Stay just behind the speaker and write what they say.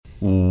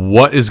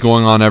What is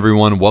going on,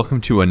 everyone?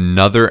 Welcome to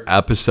another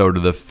episode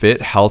of the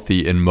Fit,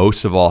 Healthy, and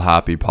Most of All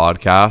Happy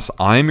podcast.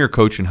 I am your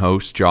coach and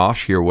host,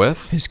 Josh, here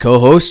with his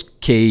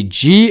co-host,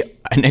 KG,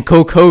 and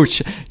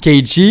co-coach,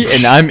 KG,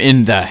 and I'm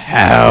in the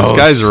house. This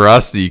guy's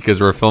rusty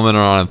because we're filming it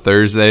on a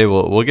Thursday.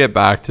 We'll get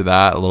back to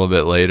that a little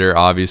bit later.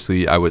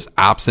 Obviously, I was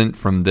absent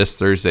from this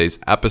Thursday's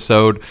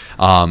episode,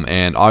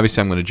 and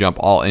obviously I'm going to jump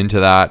all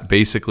into that.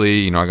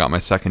 Basically, I got my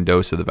second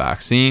dose of the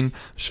vaccine.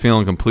 Just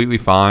feeling completely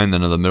fine.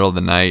 Then in the middle of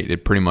the night,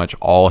 it pretty much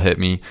all hit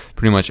me.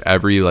 Pretty much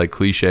every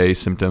cliche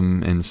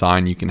symptom and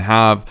sign you can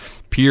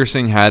have.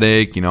 Piercing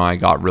headache. I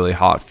got really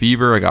hot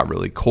fever. I got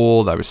really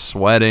cold. I was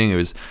sweating. It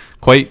was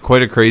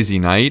quite a crazy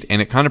night,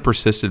 and it kind of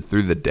persisted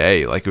through the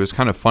day. It was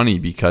kind of funny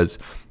because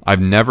I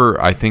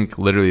think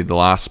literally the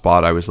last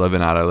spot I was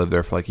living at, I lived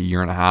there for a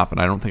year and a half, and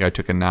I don't think I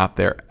took a nap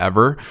there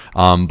ever.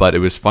 But it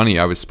was funny.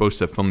 I was supposed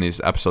to film these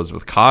episodes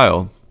with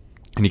Kyle,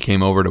 and he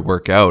came over to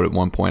work out at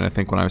one point, I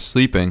think, when I was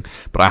sleeping.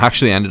 But I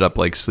actually ended up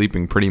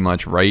sleeping pretty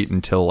much right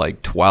until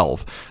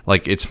 12.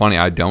 It's funny,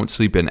 I don't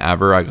sleep in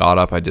ever. I got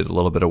up, I did a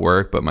little bit of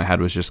work, but my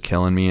head was just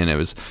killing me, and it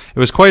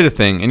was quite a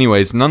thing.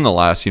 Anyways,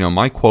 nonetheless,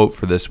 my quote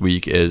for this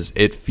week is,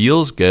 "It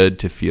feels good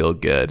to feel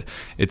good."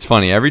 It's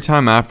funny, every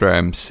time after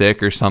I'm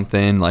sick or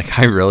something,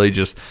 I really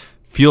just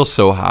feel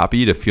so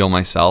happy to feel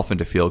myself and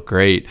to feel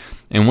great.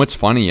 And what's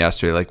funny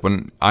yesterday,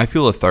 when I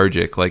feel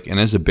lethargic, and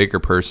as a bigger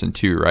person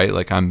too, right?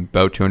 I'm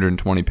about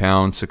 220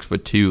 pounds,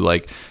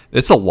 6'2",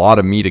 it's a lot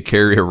of me to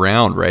carry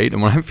around, right?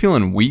 And when I'm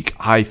feeling weak,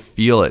 I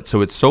feel it.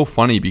 So it's so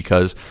funny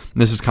because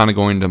this is kind of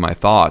going into my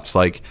thoughts.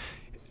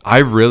 I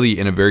really,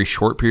 in a very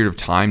short period of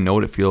time, know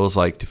what it feels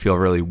like to feel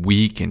really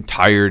weak and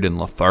tired and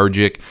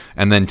lethargic.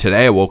 And then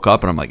today I woke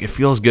up and I'm like, it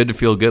feels good to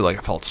feel good. I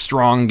felt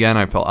strong again.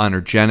 I felt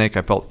energetic.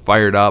 I felt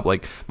fired up.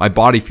 My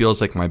body feels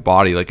like my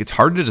body. It's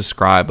hard to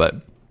describe,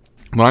 but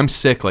when I'm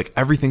sick,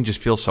 everything just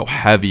feels so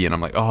heavy, and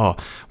I'm like, oh,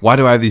 why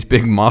do I have these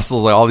big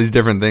muscles, all these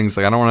different things?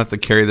 I don't want to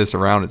have to carry this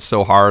around. It's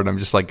so hard. I'm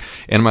just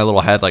in my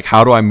little head,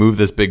 how do I move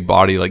this big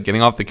body?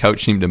 Getting off the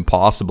couch seemed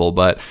impossible,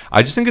 but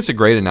I just think it's a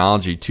great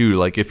analogy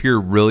too. If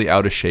you're really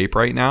out of shape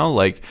right now,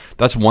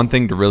 that's one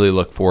thing to really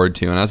look forward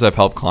to. And as I've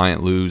helped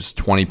clients lose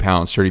 20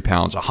 pounds, 30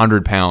 pounds,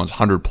 100 pounds,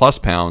 100 plus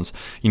pounds,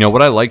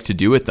 what I like to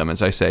do with them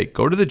is I say,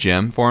 go to the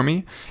gym for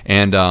me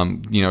and,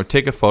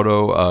 take a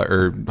photo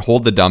or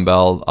hold the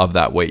dumbbell of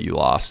that weight you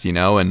lost,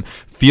 and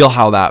feel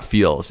how that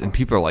feels. And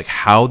people are like,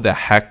 how the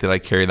heck did I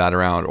carry that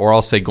around? Or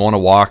I'll say, go on a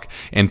walk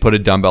and put a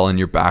dumbbell in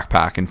your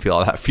backpack and feel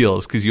how that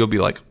feels, because you'll be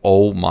like,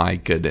 oh my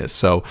goodness.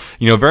 So,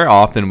 very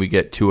often we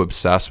get too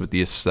obsessed with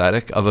the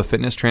aesthetic of a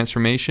fitness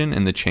transformation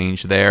and the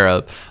change there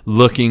of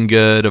looking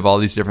good, of all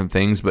these different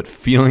things, but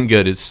feeling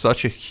good is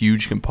such a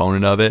huge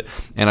component of it.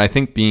 And I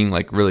think being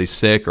really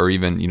sick, or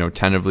even,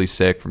 tentatively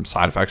sick from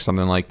side effects,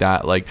 something like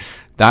that,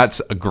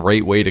 that's a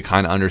great way to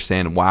kind of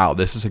understand, wow,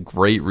 this is a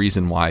great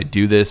reason why I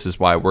do this. This is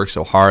why I work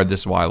so hard.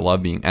 This is why I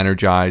love being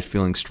energized,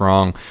 feeling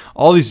strong,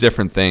 all these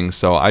different things.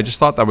 So I just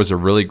thought that was a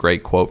really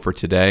great quote for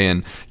today.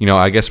 And,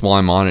 I guess while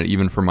I'm on it,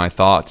 even for my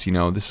thoughts,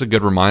 this is a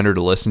good reminder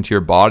to listen to your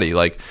body.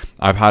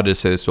 I've had to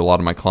say this to a lot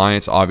of my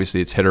clients.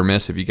 Obviously, it's hit or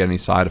miss if you get any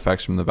side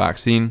effects from the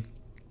vaccine.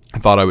 I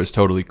thought I was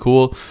totally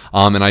cool.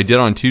 And I did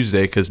on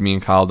Tuesday, because me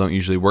and Kyle don't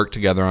usually work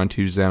together on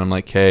Tuesday. And I'm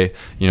like, hey,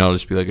 it'll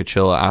just be a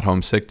chill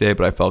at-home sick day.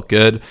 But I felt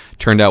good.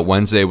 Turned out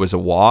Wednesday was a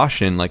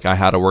wash. And I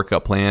had a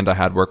workout planned. I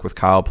had work with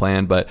Kyle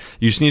planned. But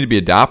you just need to be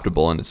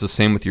adaptable. And it's the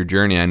same with your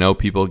journey. I know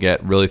people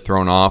get really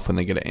thrown off when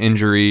they get an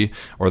injury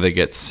or they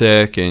get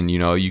sick. And,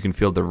 you can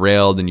feel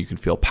derailed and you can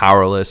feel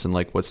powerless. And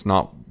what's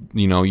not,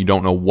 you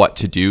don't know what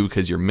to do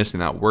because you're missing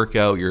that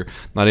workout. You're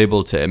not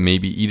able to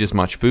maybe eat as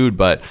much food.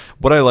 But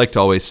what I like to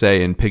always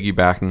say, and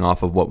piggybacking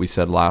off of what we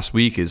said last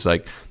week, is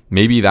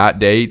maybe that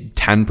day,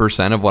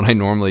 10% of what I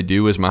normally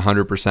do is my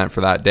 100%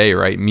 for that day,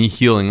 right? Me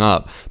healing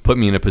up, put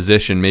me in a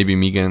position, maybe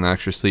me getting the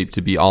extra sleep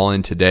to be all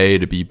in today,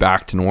 to be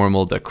back to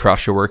normal, to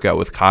crush a workout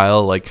with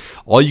Kyle.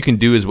 All you can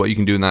do is what you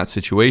can do in that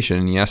situation.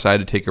 And yes, I had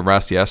to take a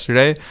rest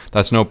yesterday.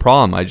 That's no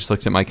problem. I just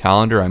looked at my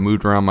calendar. I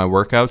moved around my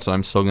workouts, and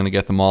I'm still going to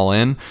get them all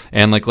in.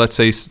 And let's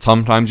say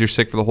sometimes you're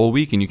sick for the whole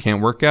week and you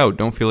can't work out.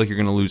 Don't feel like you're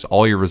going to lose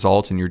all your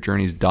results and your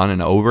journey's done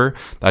and over.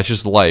 That's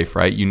just life,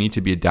 right? You need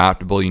to be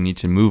adaptable. You need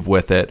to move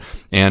with it.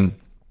 And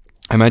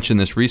I mentioned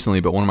this recently,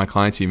 but one of my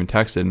clients even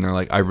texted, and they're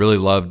like, I really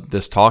loved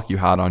this talk you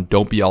had on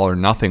don't be all or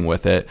nothing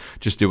with it.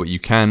 Just do what you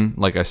can,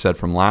 like I said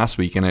from last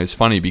week. And it was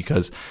funny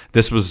because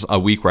this was a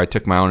week where I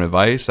took my own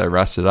advice. I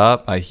rested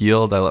up, I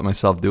healed, I let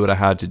myself do what I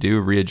had to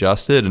do,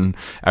 readjusted, and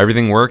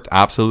everything worked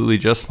absolutely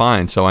just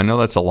fine. So I know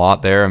that's a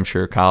lot there. I'm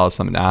sure Kyle has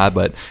something to add,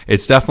 but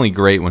it's definitely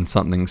great when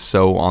something's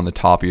so on the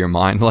top of your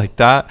mind like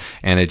that.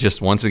 And it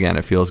just, once again,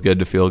 it feels good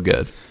to feel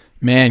good.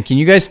 Man, can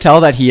you guys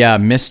tell that he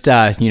missed,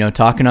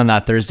 talking on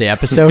that Thursday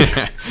episode?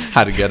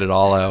 Had to get it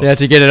all out. Yeah,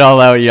 to get it all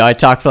out. I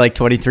talked for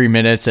 23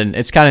 minutes, and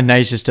it's kind of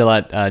nice just to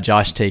let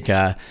Josh take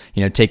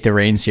the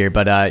reins here.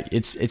 But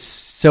it's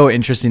so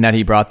interesting that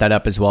he brought that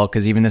up as well,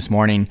 because even this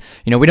morning,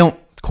 we don't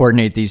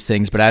coordinate these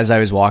things, but as I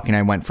was walking,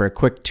 I went for a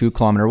quick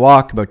 2-kilometer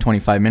walk, about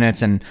 25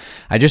 minutes, and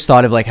I just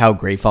thought of how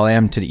grateful I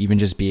am to even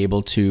just be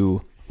able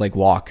to like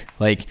walk.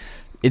 Like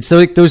it's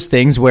like those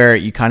things where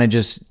you kind of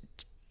just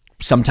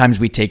sometimes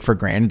we take for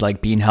granted,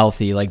 like being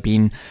healthy, like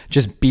being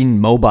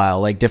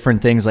mobile, like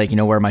different things, like, you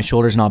know, where my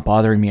shoulder's not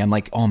bothering me. I'm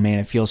like, oh man,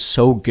 it feels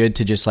so good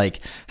to just like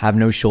have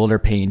no shoulder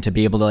pain, to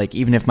be able to, like,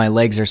 even if my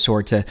legs are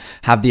sore, to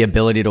have the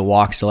ability to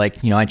walk. So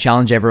like, you know, I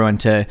challenge everyone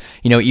to,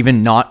 you know,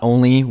 even not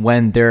only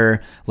when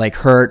they're like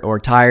hurt or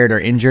tired or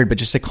injured, but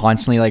just to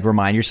constantly like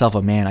remind yourself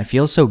of, man, I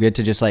feel so good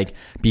to just like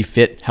be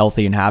fit,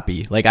 healthy, and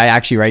happy. Like I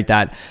actually write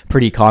that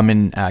pretty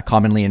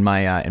commonly in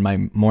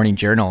my morning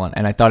journal.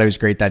 And I thought it was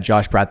great that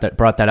Josh brought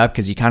that up,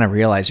 because you kind of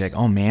realize, you're like,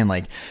 oh man,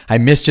 like I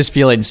miss just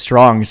feeling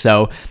strong.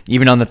 So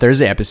even on the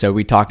Thursday episode,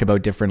 we talked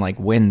about different like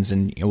wins,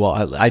 and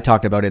well, I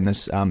talked about in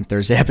this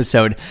Thursday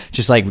episode,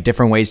 just like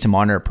different ways to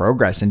monitor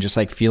progress and just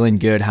like feeling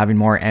good, having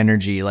more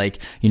energy. Like,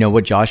 you know,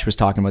 what Josh was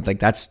talking about, like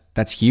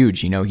that's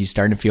huge. You know, he's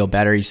starting to feel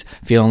better. He's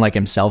feeling like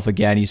himself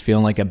again. He's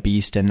feeling like a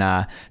beast, and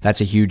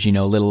that's a huge, you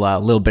know,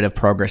 little bit of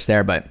progress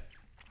there. But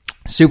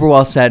super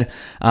well said.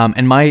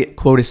 And my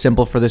quote is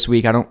simple for this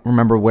week. I don't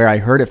remember where I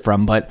heard it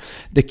from, but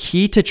the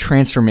key to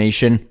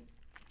transformation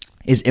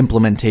is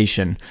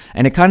implementation.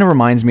 And it kind of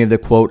reminds me of the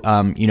quote,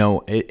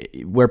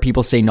 where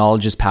people say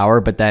knowledge is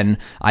power, but then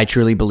I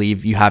truly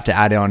believe you have to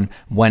add on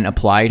when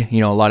applied. You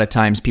know, a lot of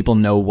times people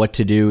know what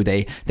to do.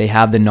 They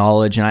have the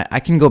knowledge, and I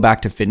can go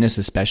back to fitness,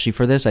 especially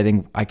for this. I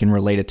think I can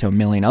relate it to a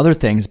million other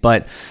things,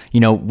 but you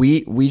know,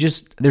 we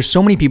just, there's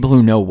so many people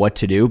who know what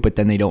to do, but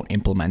then they don't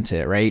implement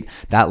it, right?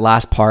 That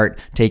last part,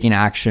 taking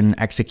action,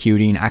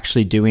 executing,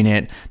 actually doing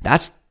it,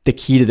 that's the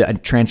key to the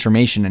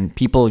transformation. And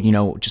people, you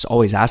know, just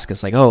always ask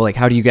us like, oh, like,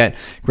 how do you get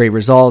great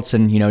results?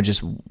 And, you know,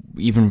 just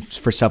even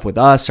for stuff with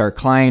us, our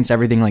clients,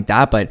 everything like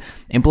that. But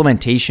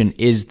implementation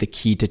is the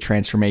key to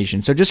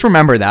transformation. So just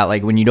remember that,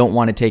 like, when you don't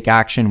want to take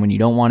action, when you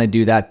don't want to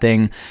do that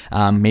thing,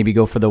 maybe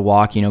go for the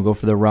walk, you know, go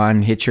for the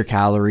run, hit your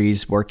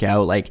calories, work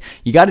out. Like,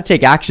 you got to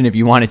take action if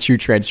you want a true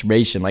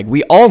transformation. Like,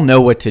 we all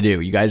know what to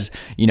do, you guys,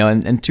 you know,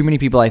 and too many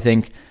people, I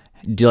think,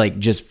 do like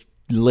just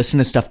listen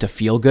to stuff to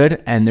feel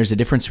good. And there's a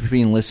difference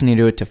between listening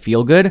to it to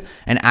feel good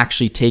and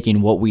actually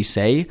taking what we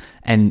say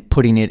and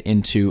putting it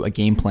into a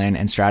game plan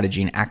and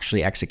strategy and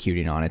actually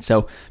executing on it.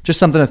 So just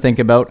something to think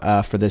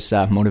about for this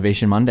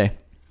Motivation Monday.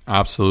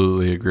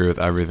 Absolutely agree with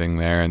everything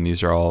there. And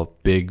these are all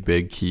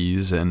big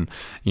keys. And,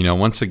 you know,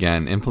 once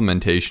again,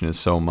 implementation is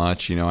so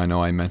much. You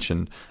know I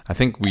mentioned, I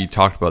think we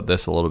talked about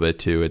this a little bit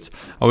too. It's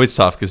always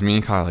tough because me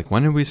and Kyle are like,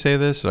 when did we say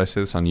this? Did I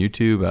say this on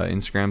YouTube,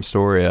 Instagram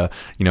story,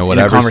 you know,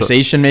 whatever. In a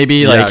conversation, maybe?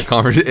 Yeah,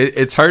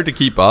 it's hard to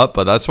keep up,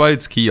 but that's why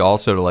it's key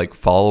also to like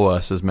follow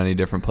us as many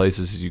different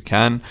places as you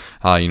can.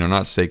 You know,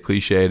 not to say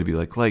cliche to be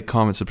like,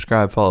 comment,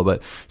 subscribe, follow,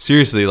 but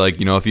seriously, like,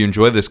 you know, if you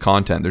enjoy this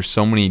content, there's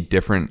so many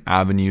different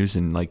avenues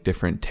and like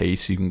different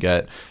tastes you can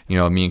get. You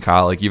know, me and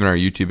Kyle, like even our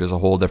YouTube is a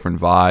whole different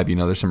vibe. You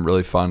know, there's some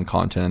really fun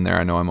content in there.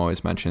 I know I'm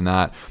always mentioning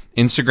that.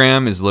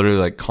 Instagram is literally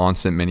like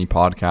constant mini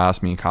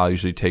podcast. Me and Kyle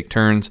usually take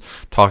turns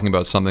talking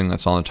about something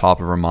that's on the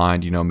top of our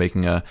mind, you know,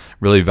 making a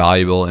really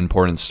valuable,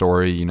 important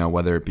story, you know,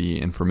 whether it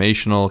be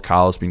informational.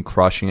 Kyle's been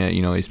crushing it.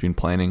 You know, he's been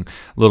planning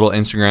little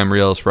Instagram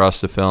reels for us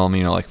to film,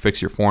 you know, like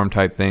fix your form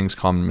type things,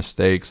 common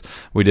mistakes.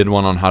 We did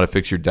one on how to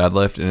fix your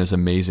deadlift, and it's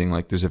amazing.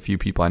 Like, there's a few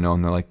people I know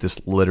and they're like,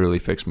 this literally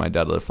fixed my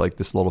deadlift. Like,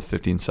 this little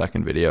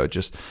 15-second video, it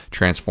just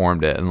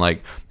transformed it. And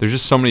like, there's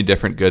just so many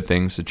different good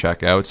things to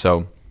check out.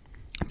 So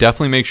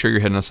definitely make sure you're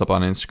hitting us up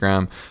on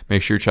Instagram.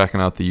 Make sure you're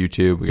checking out the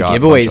YouTube. We got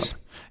giveaways.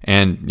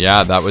 And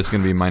yeah, that was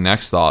going to be my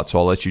next thought. So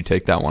I'll let you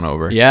take that one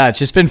over. Yeah, it's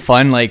just been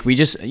fun. Like, we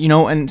just, you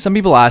know, and some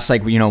people ask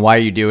like, you know, why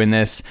are you doing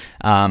this?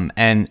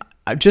 And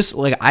I just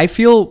like, I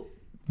feel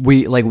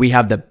we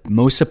have the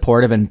most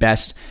supportive and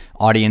best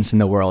audience in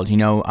the world. You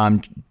know,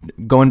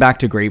 going back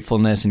to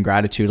gratefulness and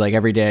gratitude, like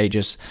every day,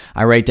 just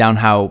I write down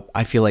how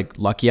I feel like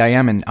lucky I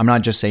am. And I'm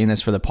not just saying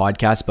this for the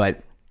podcast,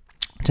 but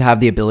to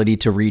have the ability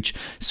to reach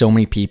so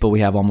many people.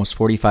 We have almost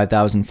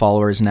 45,000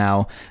 followers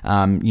now,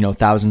 you know,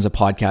 thousands of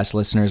podcast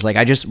listeners. Like,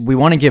 we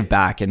want to give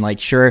back, and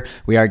like, sure,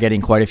 we are getting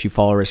quite a few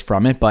followers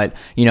from it, but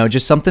you know,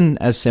 just something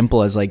as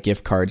simple as like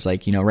gift cards.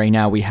 Like, you know, right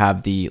now we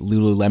have the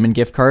Lululemon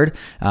gift card.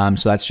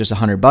 So that's just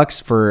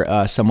 $100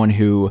 for someone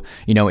who,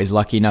 you know, is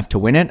lucky enough to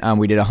win it.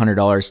 We did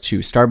 $100 to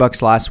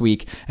Starbucks last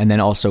week, and then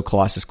also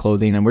Colossus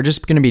Clothing, and we're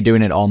just going to be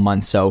doing it all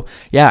month. So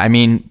yeah, I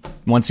mean,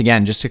 once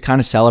again, just to kind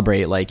of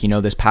celebrate, like, you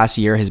know, this past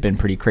year has been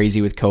pretty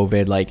crazy with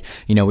COVID. Like,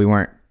 you know, we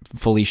weren't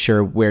fully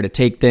sure where to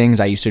take things.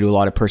 I used to do a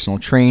lot of personal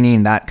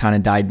training. That kind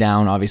of died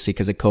down, obviously,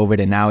 because of COVID.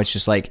 And now it's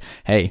just like,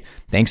 hey,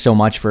 thanks so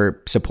much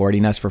for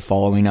supporting us, for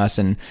following us.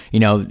 And, you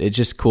know, it's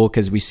just cool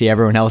because we see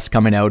everyone else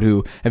coming out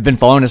who have been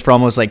following us for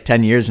almost like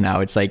 10 years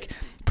now. It's like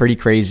pretty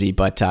crazy.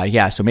 But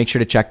yeah, so make sure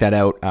to check that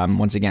out.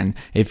 Once again,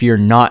 if you're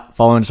not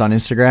following us on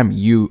Instagram,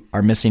 you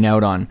are missing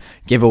out on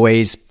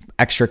giveaways,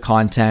 extra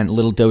content,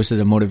 little doses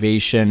of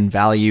motivation,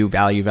 value.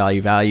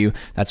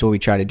 That's what we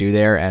try to do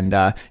there. And,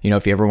 you know,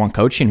 if you ever want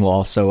coaching, we'll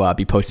also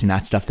be posting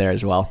that stuff there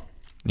as well.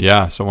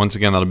 Yeah, so once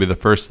again, that'll be the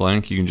first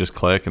link. You can just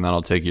click and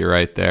that'll take you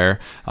right there.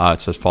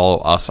 It says follow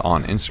us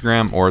on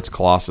Instagram, or it's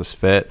Colossus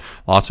Fit.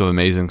 Lots of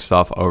amazing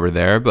stuff over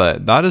there.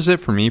 But that is it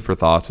for me for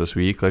thoughts this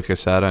week. Like I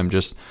said, I'm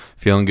just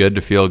feeling good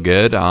to feel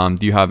good.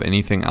 Do you have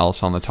anything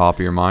else on the top of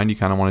your mind you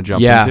kind of want to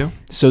jump into?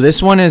 So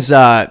this one is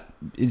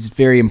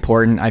very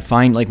important. I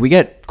find like we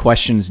get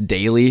questions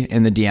daily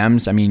in the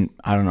DMs. I mean,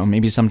 I don't know,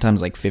 maybe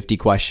sometimes like 50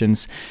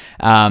 questions.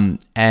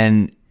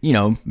 And you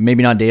know,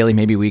 maybe not daily,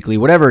 maybe weekly,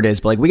 whatever it is,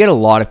 but like we get a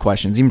lot of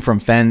questions, even from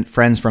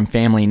friends, from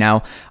family.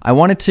 Now, I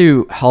wanted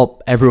to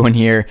help everyone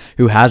here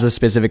who has a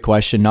specific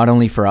question, not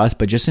only for us,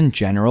 but just in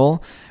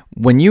general.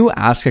 When you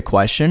ask a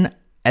question,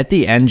 at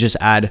the end, just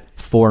add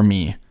 "for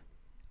me."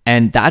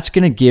 And that's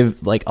going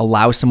to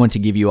allow someone to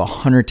give you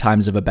 100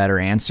 times of a better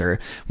answer.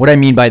 What I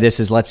mean by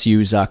this is, let's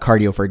use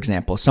cardio, for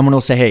example. Someone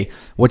will say, hey,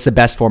 what's the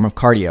best form of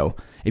cardio?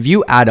 If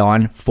you add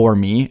on "for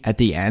me" at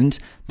the end,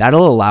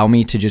 that'll allow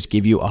me to just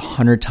give you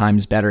 100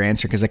 times better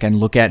answer, because I can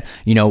look at,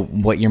 you know,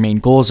 what your main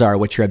goals are,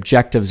 what your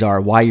objectives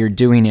are, why you're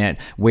doing it,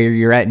 where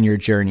you're at in your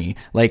journey.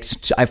 Like,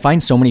 I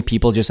find so many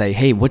people just say,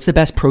 hey, what's the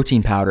best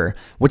protein powder?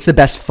 What's the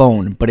best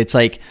phone? But it's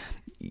like,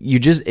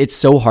 it's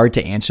so hard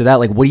to answer that.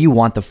 Like, what do you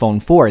want the phone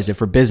for? Is it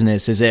for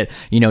business? Is it,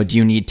 you know, do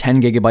you need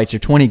 10 gigabytes or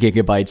 20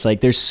 gigabytes?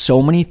 Like, there's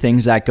so many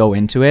things that go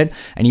into it.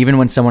 And even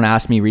when someone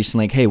asked me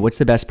recently, like, hey, what's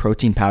the best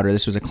protein powder?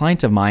 This was a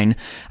client of mine.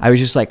 I was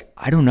just like,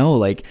 I don't know.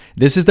 Like,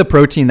 this is the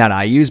protein that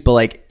I use. But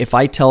like, if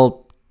I tell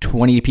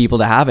 20 people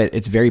to have it,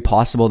 it's very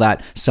possible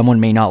that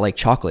someone may not like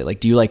chocolate. Like,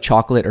 do you like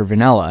chocolate or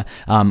vanilla?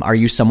 Are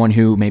you someone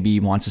who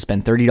maybe wants to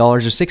spend $30 or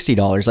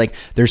 $60? Like,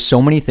 there's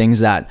so many things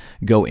that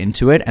go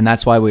into it. And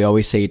that's why we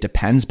always say it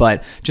depends.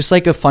 But just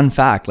like a fun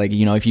fact, like,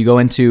 you know, if you go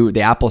into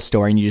the Apple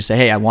store and you just say,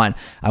 hey, I want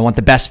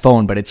the best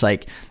phone, but it's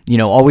like, you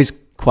know, always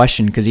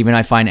question, because even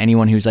I find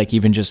anyone who's like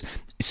even just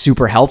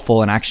super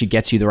helpful and actually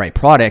gets you the right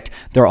product,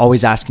 they're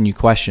always asking you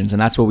questions. And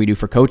that's what we do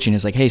for coaching,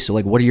 is like, hey, so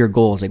like, what are your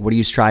goals? Like, what are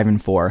you striving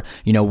for?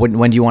 You know,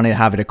 when do you want to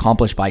have it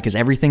accomplished by? Because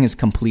everything is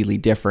completely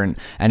different.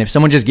 And if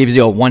someone just gives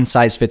you a one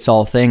size fits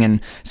all thing and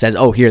says,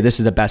 oh, here, this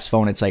is the best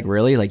phone, it's like,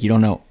 really? Like, you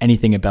don't know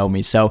anything about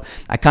me. So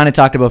I kind of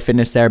talked about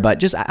fitness there, but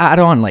just add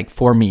on, like,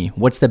 for me,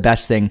 what's the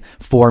best thing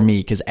for me?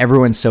 Because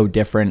everyone's so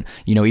different.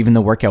 You know, even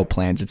the workout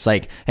plans, it's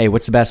like, hey,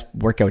 what's the best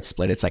workout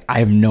split? It's like, I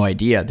have no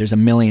idea. There's a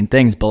million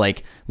things, but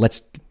like,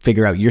 let's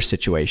figure out your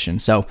situation.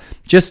 So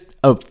just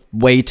a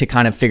way to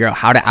kind of figure out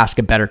how to ask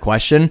a better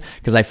question,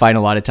 because I find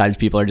a lot of times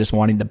people are just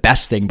wanting the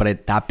best thing,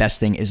 but that best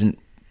thing isn't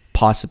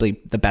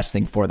possibly the best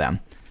thing for them.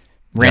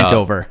 Rant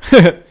over.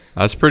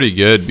 That's pretty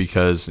good,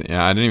 because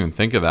I didn't even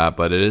think of that,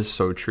 but it is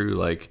so true.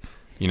 Like,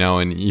 you know,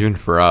 and even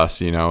for us,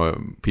 you know,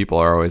 people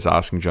are always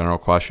asking general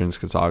questions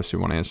because obviously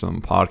we want to answer them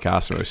on the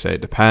podcast. So I say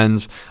it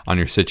depends on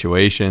your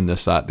situation,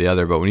 this, that, the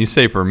other. But when you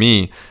say for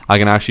me, I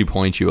can actually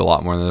point you a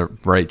lot more in the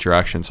right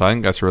direction. So I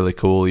think that's really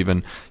cool. Even,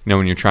 you know,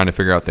 when you're trying to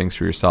figure out things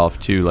for yourself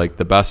too, like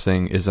the best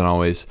thing isn't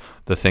always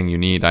the thing you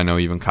need. I know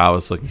even Kyle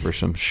was looking for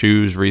some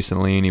shoes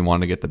recently and he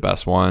wanted to get the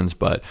best ones,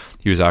 but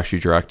he was actually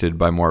directed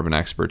by more of an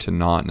expert to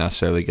not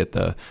necessarily get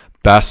the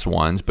best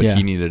ones, but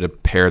he needed a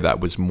pair that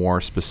was more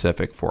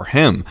specific for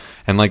him.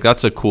 And like,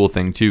 that's a cool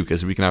thing too,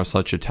 because we can have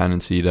such a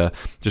tendency to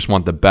just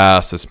want the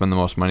best, to spend the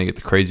most money, get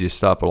the craziest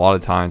stuff. But a lot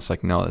of times,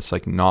 like, no, it's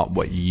like not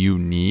what you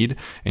need.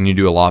 And you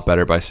do a lot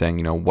better by saying,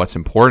 you know, what's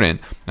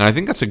important. And I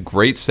think that's a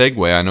great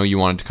segue. I know you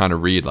wanted to kind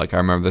of read, like, I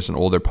remember there's an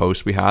older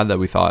post we had that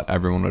we thought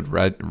everyone would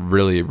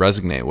really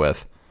resonate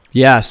with.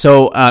 Yeah.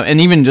 So,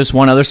 and even just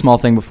one other small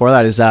thing before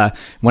that is,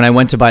 when I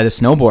went to buy the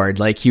snowboard,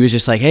 like, he was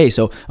just like, hey,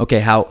 so, okay,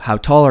 how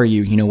tall are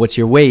you? You know, what's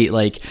your weight?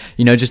 Like,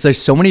 you know, just,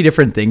 there's so many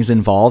different things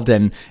involved.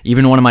 And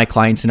even one of my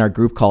clients in our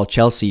group called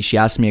Chelsea, she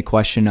asked me a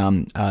question,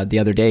 the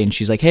other day, and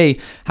she's like, hey,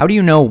 how do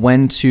you know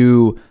when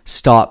to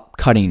stop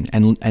cutting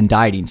and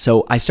dieting?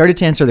 So I started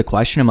to answer the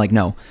question. I'm like,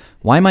 no.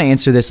 Why am I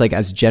answer this like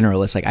as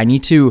generalist? Like, I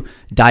need to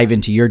dive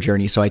into your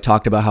journey. So I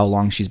talked about how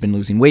long she's been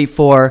losing weight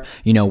for,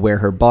 you know, where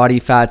her body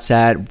fat's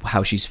at,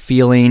 how she's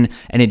feeling.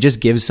 And it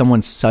just gives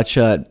someone such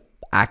a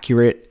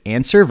accurate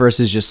answer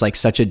versus just like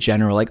such a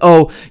general, like,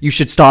 oh, you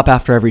should stop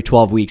after every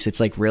 12 weeks. It's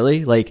like,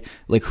 really? Like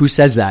who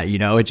says that? You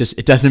know, it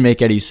doesn't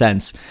make any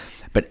sense.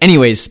 But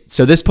anyways,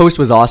 so this post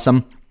was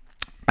awesome.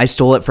 I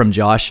stole it from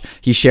Josh.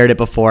 He shared it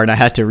before and I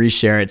had to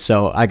reshare it.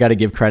 So I got to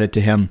give credit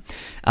to him.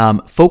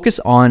 Focus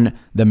on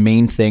the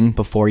main thing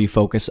before you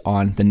focus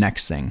on the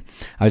next thing.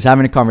 I was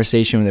having a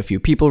conversation with a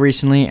few people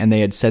recently and they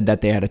had said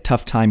that they had a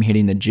tough time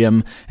hitting the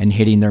gym and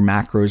hitting their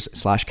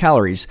macros /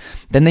 calories.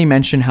 Then they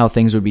mentioned how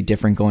things would be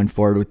different going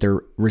forward with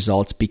their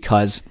results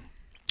because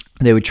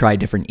they would try a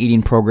different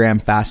eating program,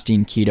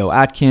 fasting, keto,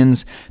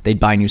 Atkins.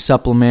 They'd buy new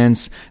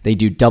supplements. They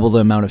do double the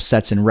amount of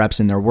sets and reps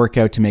in their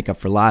workout to make up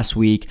for last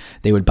week.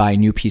 They would buy a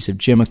new piece of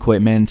gym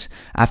equipment.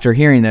 After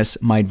hearing this,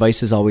 my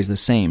advice is always the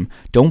same.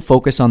 Don't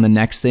focus on the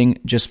next thing,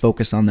 just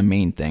focus on the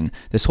main thing.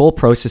 This whole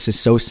process is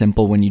so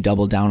simple when you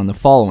double down on the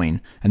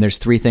following. And there's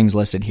 3 things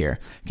listed here.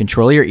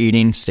 Control your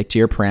eating, stick to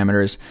your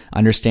parameters,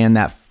 understand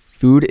that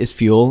food is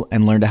fuel,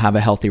 and learn to have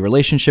a healthy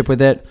relationship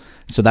with it.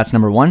 So that's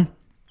number 1.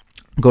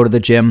 Go to the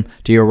gym,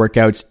 do your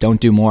workouts,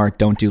 don't do more,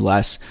 don't do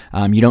less.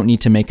 You don't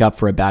need to make up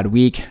for a bad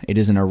week. It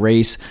isn't a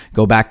race.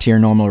 Go back to your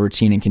normal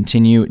routine and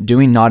continue.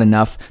 Doing not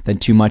enough than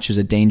too much is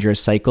a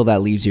dangerous cycle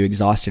that leaves you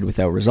exhausted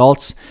without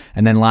results.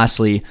 And then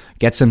lastly,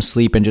 get some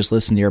sleep and just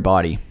listen to your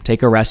body.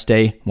 Take a rest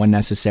day when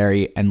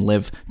necessary and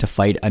live to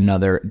fight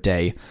another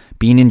day.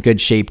 Being in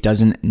good shape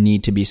doesn't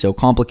need to be so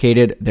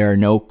complicated. There are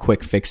no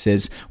quick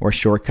fixes or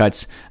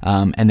shortcuts.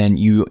 And then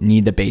you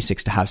need the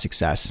basics to have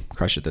success.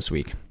 Crush it this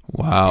week.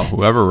 Wow,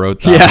 whoever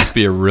wrote that must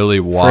be a really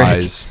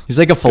wise, he's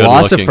like a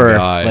philosopher,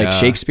 guy,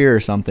 Shakespeare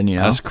or something,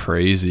 That's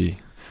crazy.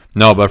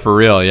 No, but for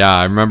real,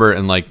 I remember,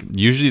 and like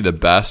usually the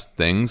best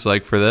things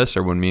like for this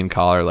are when me and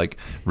Kyle are like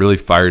really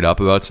fired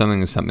up about something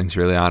and something's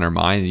really on our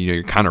mind. And,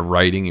 you're kind of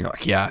writing, you're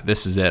like, yeah,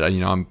 this is it.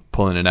 I'm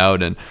pulling it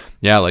out, and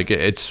like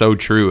it's so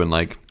true. And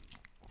like,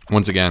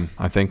 once again,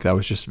 I think that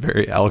was just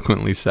very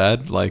eloquently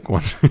said. Like,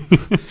 once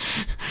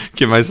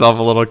give myself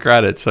a little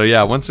credit. So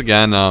yeah, once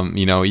again,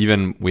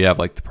 even we have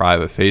like the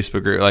private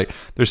Facebook group. Like,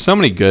 there's so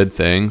many good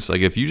things.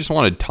 Like, if you just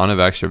want a ton of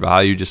extra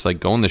value, just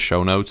like go in the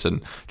show notes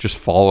and just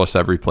follow us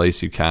every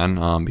place you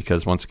can.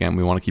 Because once again,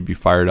 we want to keep you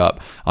fired up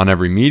on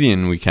every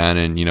medium we can,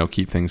 and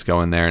keep things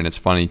going there. And it's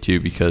funny too,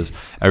 because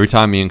every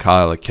time me and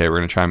Kyle are like, okay, we're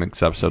gonna try and make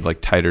this episode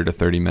like tighter to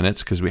 30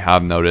 minutes, because we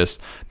have noticed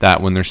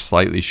that when they're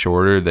slightly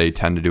shorter, they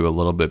tend to do a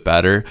little bit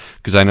better.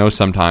 Because I know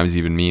sometimes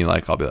even me,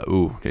 like, I'll be like,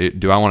 ooh,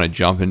 do I want to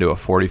jump into a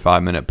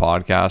 45-minute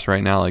podcast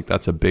right now? Like,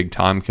 that's a big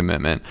time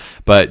commitment.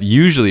 But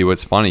usually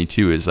what's funny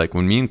too is like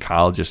when me and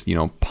Kyle just,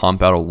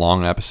 pump out a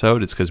long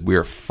episode, it's because we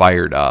are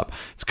fired up.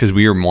 It's because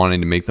we are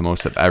wanting to make the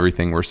most of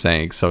everything we're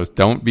saying. So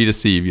don't be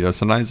deceived.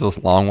 Sometimes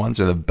those long ones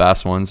are the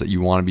best ones that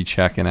you want to be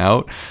checking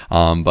out.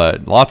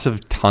 But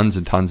tons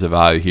and tons of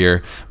value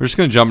here. We're just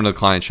going to jump into the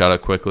client shout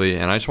out quickly.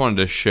 And I just wanted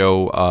to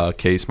show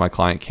case my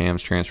client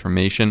Cam's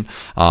transformation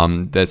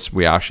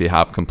we actually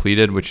have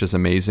completed, which is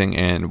amazing.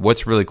 And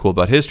what's really cool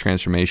about his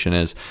transformation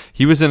is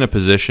he was in a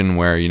position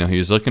where, he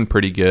was looking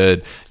pretty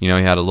good. He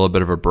had a little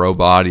bit of a bro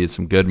body, had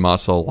some good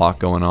muscle, a lot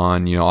going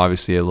on,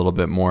 obviously a little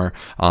bit more,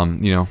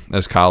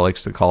 as Kyle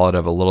likes to call it,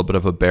 of a little bit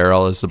of a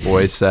barrel, as the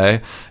boys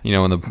say,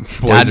 when the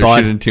boys are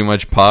shooting too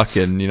much puck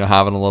and,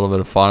 having a little bit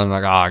of fun, and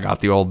like, I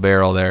got the old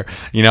barrel there,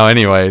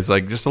 anyways,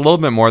 like just a little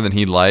bit more than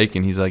he'd like.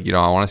 And he's like,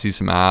 I want to see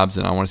some abs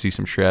and I want to see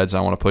some shreds.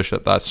 I want to push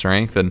up that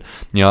strength. And,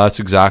 that's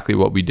exactly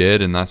what we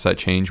did. And that's that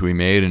change we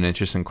made. And it's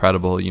just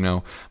incredible,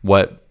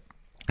 what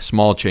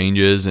small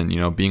changes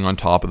and, being on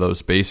top of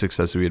those basics,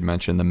 as we had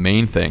mentioned, the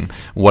main thing,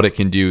 what it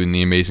can do and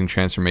the amazing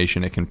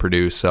transformation it can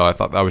produce. So I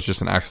thought that was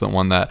just an excellent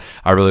one that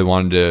I really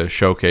wanted to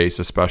showcase,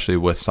 especially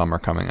with summer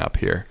coming up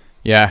here.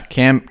 Yeah,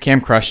 Cam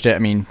crushed it. I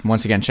mean,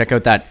 once again, check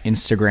out that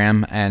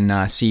Instagram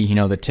and see,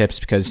 the tips,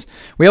 because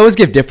we always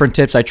give different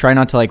tips. I try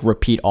not to like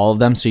repeat all of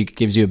them, so it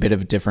gives you a bit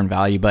of a different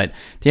value. But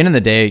at the end of the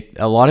day,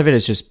 a lot of it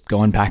is just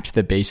going back to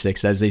the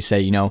basics, as they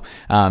say,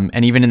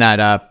 and even in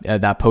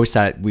that post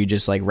that we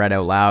just like read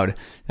out loud,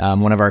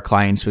 one of our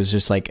clients was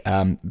just like,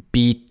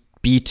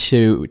 B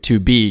to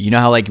B. You know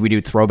how like we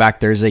do Throwback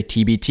Thursday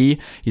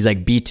TBT? He's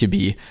like B to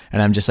B. And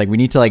I'm just like, we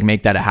need to like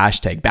make that a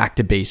hashtag. Back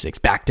to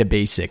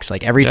basics.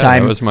 Like every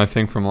time. That was my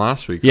thing from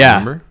last week.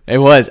 Remember? It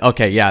was.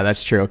 Okay. Yeah,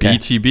 that's true. Okay.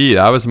 BTB.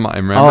 That was my,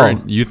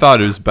 remember, you thought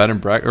it was bed and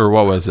breakfast, or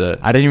what was it?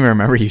 I didn't even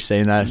remember you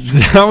saying that.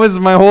 That was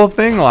my whole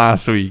thing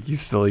last week, you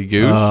silly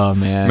goose. Oh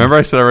man. Remember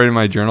I said I wrote in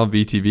my journal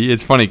BTB?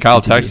 It's funny.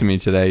 Kyle texted me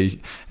today,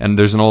 and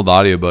there's an old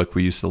audiobook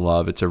we used to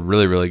love. It's a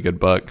really, really good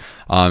book.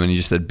 And he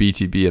just said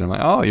BTB, and I'm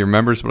like, oh, he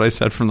remembers what I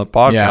said from the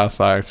podcast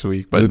last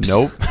week, but Oops.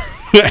 Nope.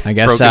 I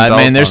guess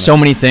man, there's so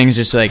many things,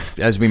 just like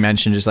as we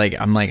mentioned, just like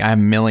I'm like I have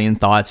a million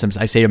thoughts.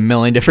 I say a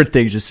million different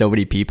things to so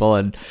many people,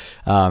 and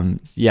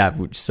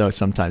so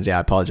sometimes I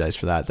apologize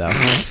for that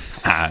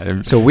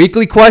though. So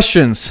weekly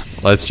questions.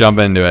 Let's jump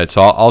into it.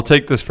 So I'll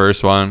take this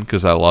first one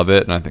because I love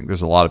it, and I think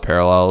there's a lot of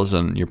parallels,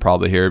 and you're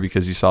probably here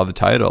because you saw the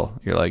title.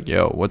 You're like,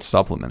 yo, what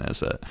supplement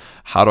is it?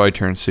 How do I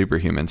turn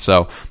superhuman?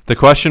 So the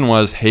question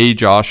was, hey,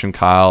 Josh and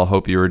Kyle,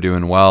 hope you were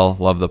doing well.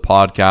 Love the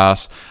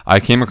podcast. I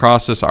came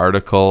across this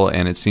article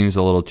and it seems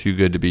a little too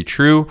good to be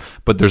true,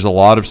 but there's a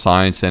lot of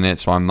science in it,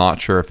 so I'm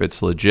not sure if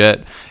it's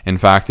legit. In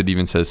fact, it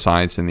even says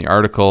science in the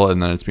article,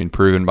 and then it's been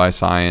proven by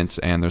science,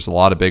 and there's a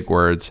lot of big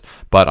words,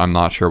 but I'm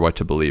not sure what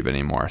to believe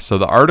anymore. So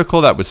the article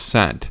that was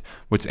sent,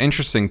 what's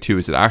interesting too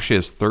is it actually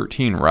has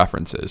 13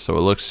 references, so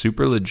it looks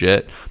super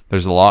legit.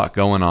 There's a lot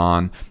going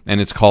on,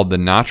 and it's called The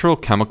Natural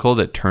Chemical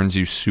That Turns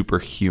You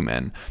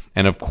Superhuman.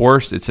 And of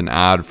course, it's an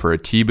ad for a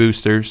T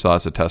booster, so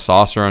that's a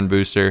testosterone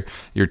booster.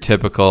 Your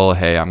typical,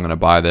 hey, I'm going to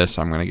buy this,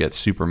 I'm going to get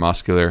super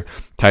muscular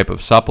type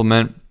of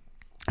supplement.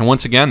 And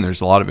once again,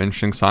 there's a lot of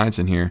interesting science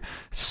in here.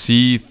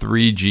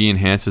 C3G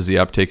enhances the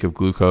uptake of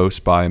glucose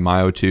by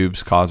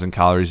myotubes, causing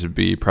calories to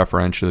be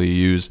preferentially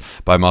used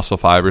by muscle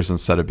fibers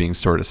instead of being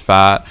stored as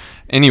fat.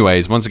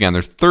 Anyways, once again,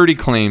 there's 30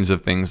 claims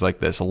of things like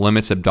this.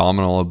 Limits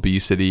abdominal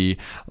obesity,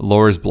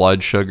 lowers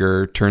blood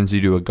sugar, turns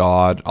you to a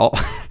god.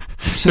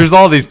 There's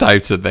all these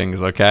types of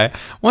things, okay?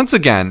 Once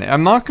again,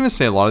 I'm not going to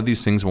say a lot of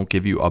these things won't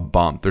give you a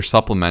bump. They're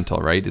supplemental,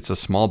 right? It's a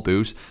small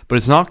boost, but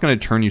it's not going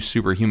to turn you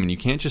superhuman. You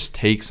can't just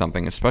take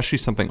something, especially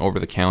something over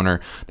the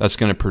counter, that's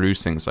going to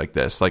produce things like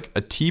this. Like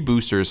a T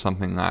booster is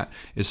something that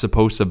is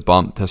supposed to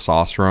bump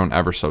testosterone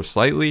ever so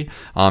slightly,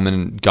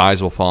 and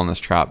guys will fall in this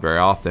trap very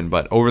often,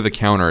 but over the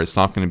counter, it's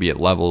not going to be at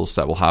levels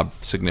that will have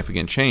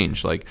significant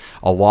change. Like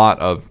a lot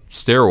of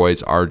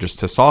steroids are just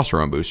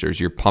testosterone boosters.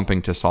 You're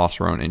pumping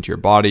testosterone into your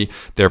body,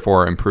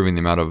 therefore improving the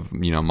amount of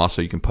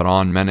muscle you can put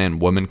on. Men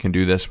and women can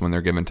do this when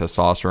they're given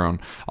testosterone.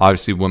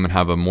 Obviously, women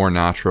have a more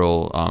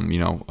natural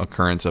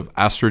occurrence of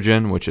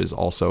estrogen, which is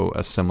also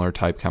a similar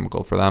type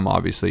chemical for them.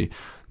 Obviously,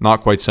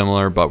 not quite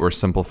similar, but we're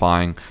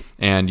simplifying.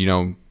 And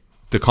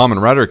the common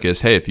rhetoric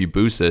is, hey, if you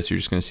boost this, you're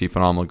just going to see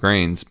phenomenal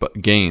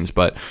gains.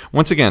 But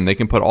once again, they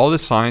can put all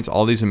this science,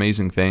 all these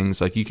amazing things.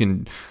 Like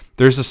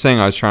there's this thing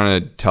I was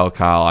trying to tell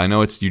Kyle. I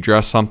know it's you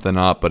dress something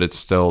up, but it's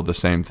still the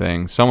same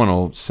thing. Someone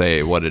will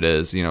say what it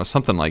is,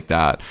 something like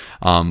that.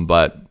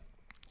 But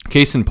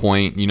case in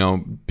point,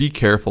 be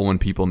careful when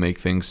people make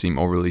things seem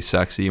overly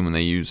sexy, when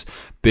they use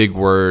big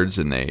words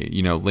and they,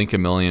 link a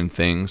million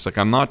things. Like,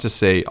 I'm not to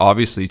say,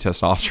 obviously,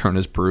 testosterone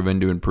is proven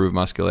to improve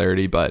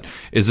muscularity, but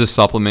is this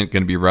supplement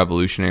going to be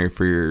revolutionary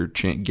for your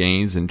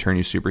gains and turn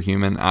you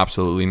superhuman?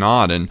 Absolutely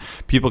not. And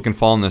people can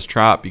fall in this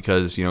trap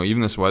because,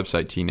 even this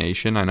website, T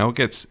Nation, I know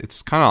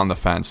it's kind of on the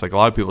fence. Like, a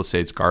lot of people say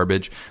it's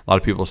garbage. A lot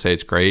of people say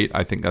it's great.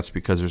 I think that's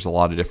because there's a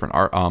lot of different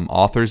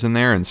authors in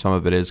there, and some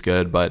of it is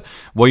good. But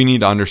what you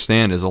need to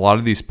understand is a lot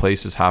of these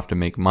places have to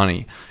make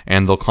money,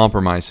 and they'll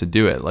compromise to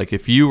do it. Like,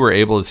 if you were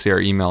able to see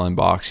our email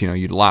inbox,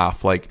 you'd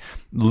laugh. Like,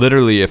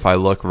 literally, if I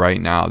look right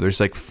now,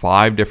 there's like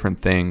 5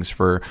 different things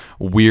for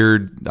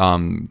weird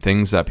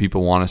things that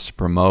people want us to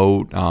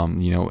promote,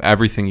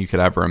 everything you could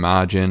ever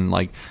imagine.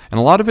 Like, and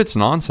a lot of it's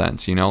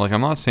nonsense, like,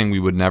 I'm not saying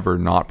we would never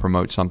not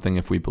promote something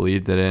if we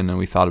believed it in and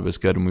we thought it was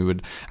good and we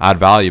would add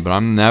value, but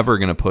I'm never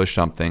going to push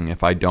something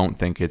if I don't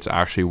think it's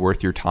actually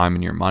worth your time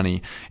and your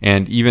money.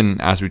 And even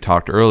as we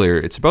talked earlier,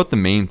 it's about the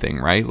main thing,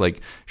 right?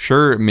 Like,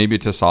 sure, maybe a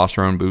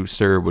testosterone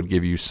booster would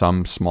give you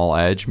some small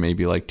edge,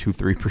 maybe like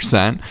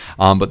 2-3%,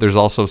 but there's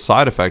also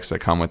side effects that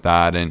come with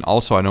that. And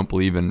also, I don't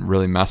believe in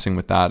really messing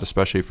with that,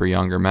 especially for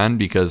younger men,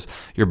 because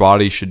your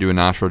body should do a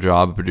natural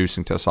job of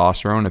producing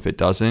testosterone. If it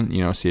doesn't,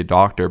 see a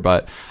doctor.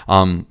 But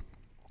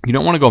you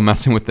don't want to go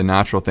messing with the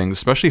natural things,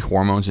 especially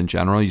hormones in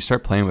general. You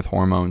start playing with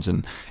hormones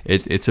and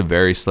it's a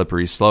very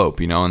slippery slope,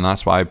 and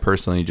that's why I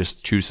personally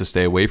just choose to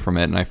stay away from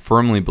it. And I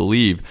firmly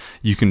believe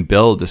you can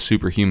build a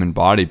superhuman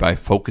body by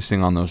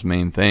focusing on those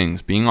main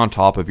things, being on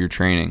top of your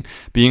training,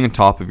 being on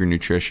top of your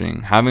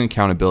nutrition, having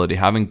accountability,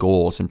 having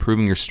goals,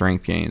 improving your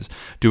strength gains.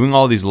 Doing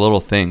all these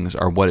little things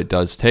are what it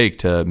does take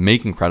to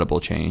make incredible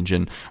change.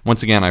 And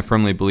once again, I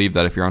firmly believe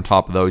that if you're on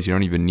top of those, you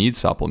don't even need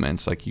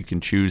supplements. Like, you can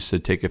choose to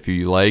take a few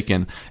you like,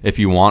 and if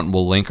you want,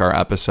 we'll link our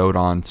episode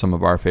on some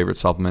of our favorite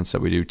supplements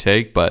that we do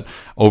take. But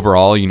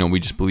overall, we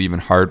just believe in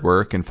hard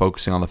work and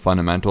focusing on the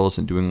fundamentals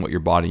and doing what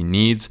your body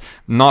needs,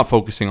 not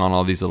focusing on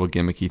all these little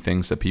gimmicky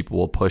things that people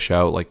will push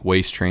out, like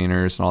waist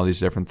trainers and all these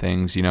different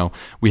things.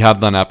 We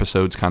have done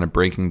episodes kind of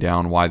breaking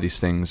down why these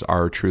things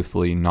are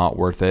truthfully not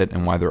worth it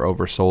and why they're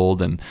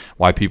oversold and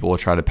why people will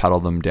try to peddle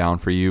them down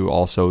for you.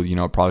 Also, it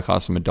probably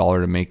costs them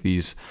 $1 to make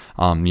these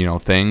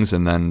things,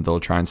 and then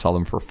they'll try and sell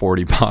them for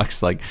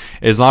 $40. Like,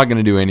 it's not going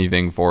to do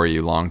anything for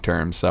you long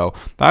term. So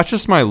that's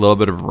just my little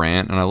bit of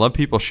rant. And I love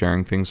people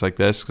sharing things like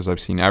this because I've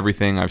seen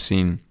everything. I've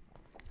seen,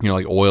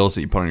 like oils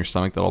that you put on your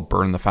stomach that'll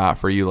burn the fat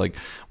for you. Like,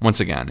 once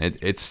again,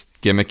 it's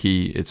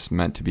gimmicky. It's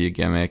meant to be a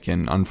gimmick.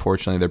 And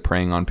unfortunately, they're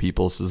preying on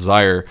people's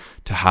desire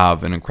to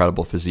have an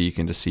incredible physique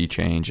and to see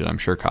change. And I'm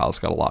sure Kyle's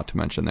got a lot to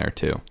mention there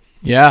too.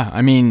 Yeah,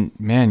 I mean,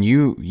 man,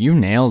 you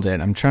nailed it.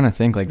 I'm trying to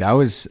think, like, that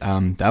was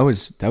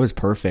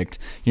perfect.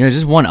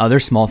 Just one other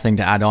small thing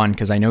to add on,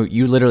 because I know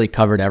you literally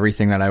covered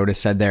everything that I would have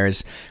said there.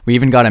 Is we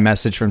even got a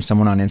message from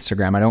someone on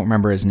Instagram. I don't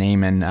remember his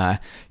name, and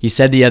he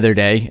said the other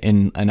day,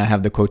 and I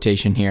have the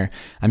quotation here: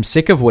 "I'm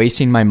sick of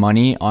wasting my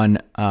money on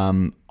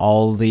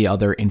all the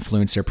other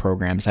influencer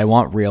programs. I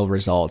want real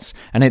results."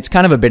 And it's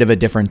kind of a bit of a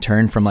different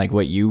turn from like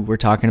what you were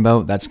talking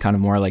about. That's kind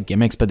of more like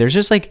gimmicks, but there's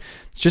just like,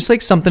 it's just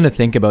like something to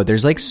think about.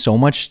 There's like so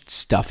much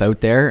stuff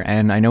out there,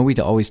 and I know we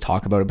always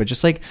talk about it, but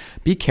just like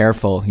be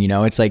careful.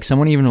 It's like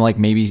someone even like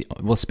maybe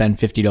will spend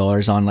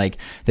 $50 on like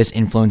this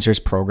influencer's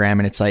program,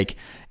 and it's like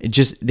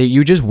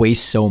you just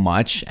waste so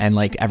much, and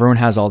like everyone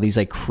has all these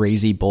like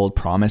crazy bold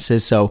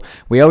promises. So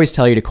we always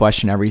tell you to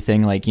question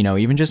everything. Like,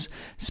 even just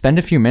spend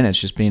a few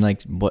minutes just being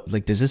like, what,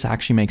 like, does this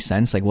actually make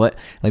sense?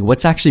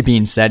 What's actually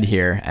being said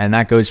here? And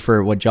that goes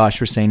for what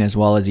Josh was saying, as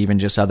well as even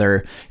just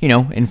other,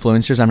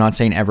 influencers. I'm not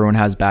saying everyone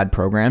has bad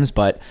programs,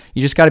 but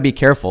you just got to be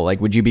careful. Like,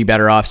 would you be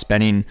better off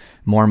spending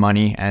more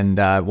money and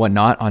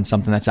whatnot on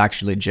something that's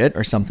actually legit,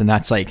 or something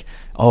that's like,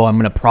 oh, I'm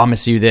going to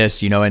promise you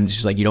this, and it's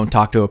just like, you don't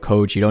talk to a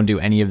coach, you don't do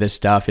any of this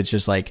stuff. It's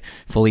just like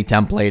fully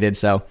templated.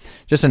 So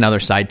just another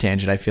side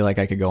tangent. I feel like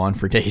I could go on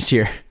for days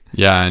here.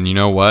 Yeah, and you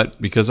know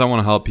what? Because I want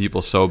to help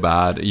people so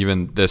bad,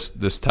 even this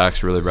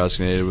text really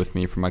resonated with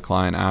me from my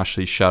client,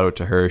 Ashley. Shout out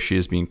to her. She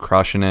has been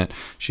crushing it.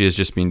 She has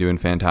just been doing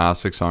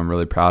fantastic, so I'm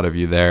really proud of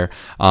you there.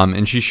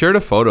 And she shared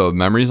a photo of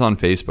memories on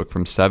Facebook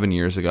from 7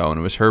 years ago, and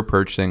it was her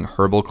purchasing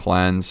Herbal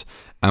Cleanse,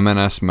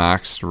 MNS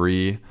Max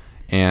 3,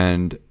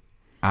 and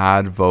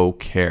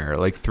Advocare,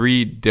 like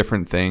 3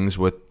 different things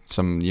with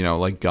some,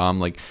 like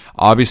gum, like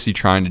obviously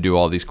trying to do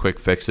all these quick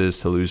fixes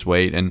to lose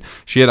weight. And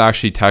she had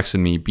actually texted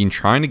me, been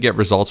trying to get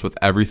results with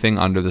everything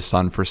under the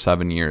sun for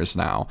 7 years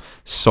now.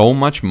 So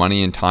much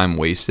money and time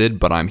wasted,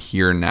 but I'm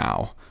here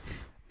now.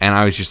 And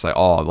I was just like,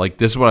 oh, like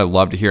this is what I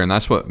love to hear. And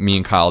that's what me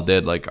and Kyle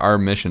did. Like our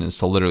mission is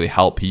to literally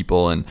help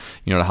people and,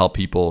 to help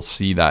people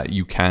see that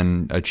you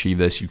can achieve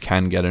this. You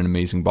can get an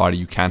amazing body.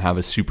 You can have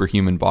a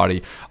superhuman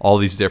body, all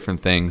these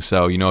different things.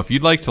 So, if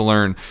you'd like to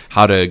learn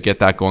how to get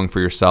that going for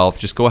yourself,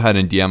 just go ahead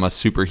and DM us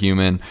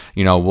Superhuman.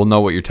 We'll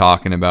know what you're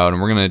talking about.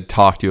 And we're going to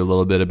talk to you a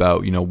little bit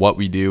about, what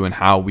we do and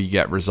how we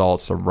get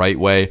results the right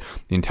way,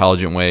 the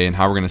intelligent way, and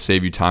how we're going to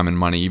save you time and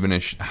money. Even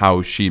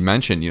how she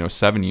mentioned,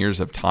 7 years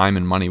of time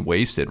and money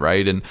wasted,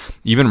 right? And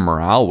even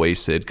morale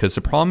wasted, because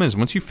the problem is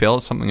once you fail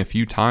at something a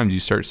few times, you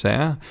start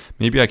saying,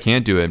 maybe I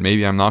can't do it,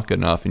 maybe I'm not good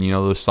enough, and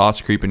those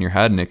thoughts creep in your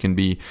head and it can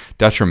be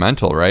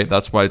detrimental, right?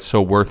 That's why it's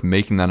so worth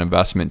making that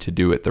investment to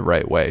do it the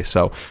right way.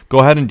 So go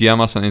ahead and DM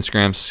us on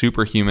Instagram,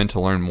 Superhuman, to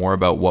learn more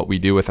about what we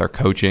do with our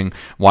coaching,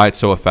 why it's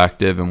so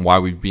effective, and why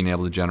we've been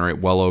able to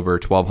generate well over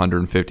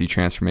 1,250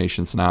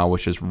 transformations now,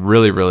 which is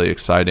really, really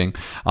exciting.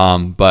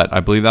 But I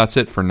believe that's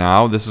it for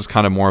now. This is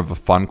kind of more of a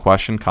fun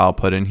question Kyle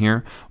put in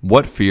here.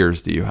 What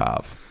fears do you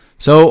have?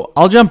 So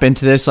I'll jump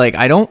into this. Like,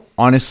 I don't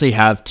honestly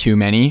have too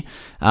many,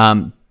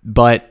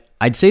 but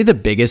I'd say the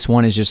biggest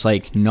one is just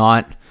like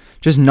not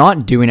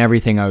doing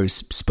everything I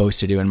was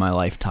supposed to do in my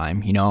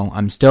lifetime.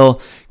 I'm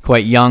still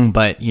quite young,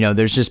 but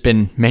there's just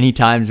been many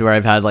times where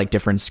I've had like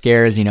different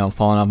scares,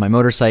 falling off my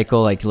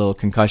motorcycle, like a little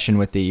concussion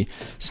with the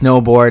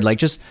snowboard, like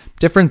just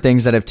different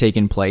things that have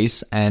taken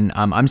place. And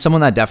I'm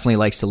someone that definitely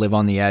likes to live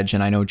on the edge,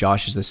 and I know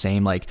Josh is the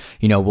same. Like,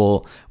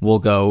 we'll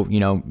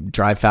go,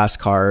 drive fast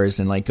cars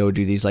and like go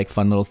do these like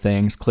fun little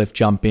things, cliff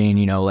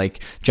jumping,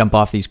 like jump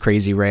off these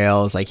crazy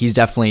rails. Like he's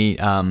definitely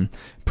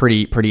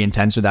pretty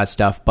intense with that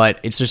stuff. But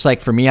it's just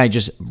like, for me, I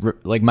just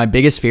like, my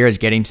biggest fear is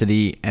getting to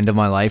the end of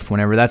my life,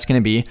 whenever that's going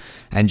to be.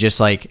 And just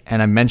like,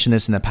 and I mentioned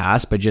this in the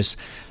past, but just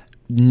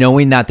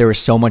knowing that there was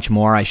so much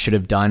more I should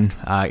have done.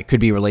 It could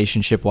be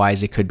relationship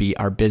wise, it could be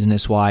our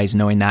business wise,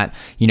 knowing that,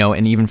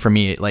 and even for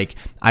me, like,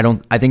 I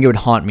think it would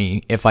haunt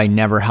me if I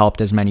never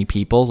helped as many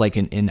people. Like,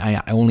 and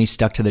I only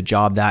stuck to the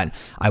job that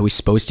I was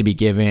supposed to be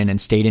given and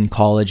stayed in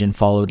college and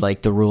followed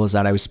like the rules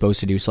that I was supposed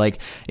to do. So like,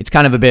 it's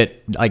kind of a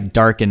bit like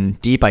dark and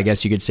deep, I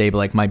guess you could say, but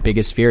like my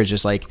biggest fear is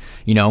just like,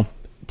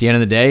 at the end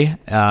of the day,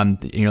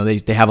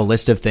 they have a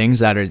list of things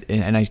that are,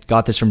 and I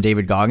got this from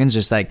David Goggins,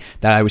 just like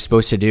that I was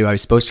supposed to do. I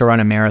was supposed to run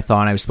a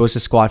marathon. I was supposed to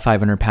squat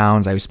 500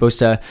 pounds. I was supposed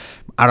to,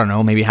 I don't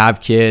know, maybe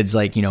have kids,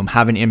 like,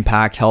 have an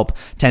impact, help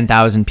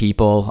 10,000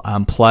 people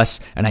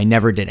plus, and I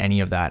never did any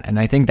of that. And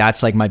I think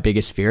that's like my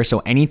biggest fear. So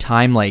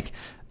anytime like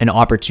an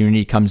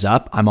opportunity comes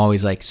up, I'm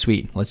always like,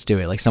 sweet, let's do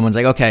it. Like someone's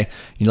like, okay,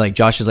 like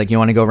Josh is like, you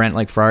want to go rent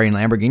like Ferrari and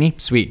Lamborghini?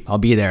 Sweet, I'll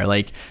be there.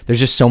 Like there's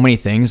just so many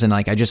things. And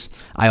like,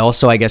 I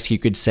also, I guess you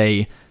could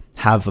say,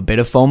 have a bit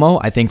of FOMO.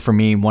 I think for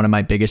me, one of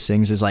my biggest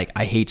things is like,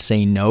 I hate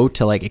saying no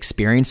to like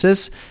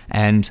experiences.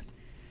 And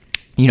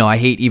I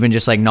hate even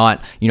just like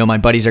not, my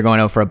buddies are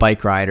going out for a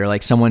bike ride, or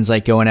like someone's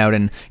like going out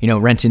and,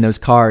 renting those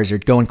cars, or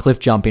going cliff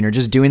jumping, or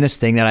just doing this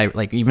thing that I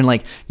like, even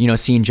like,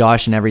 seeing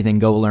Josh and everything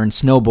go learn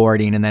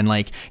snowboarding. And then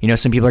like,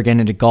 some people are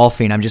getting into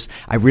golfing.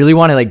 I really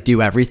want to like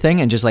do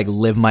everything and just like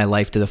live my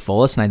life to the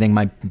fullest. And I think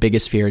my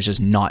biggest fear is just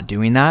not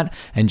doing that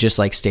and just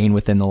like staying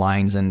within the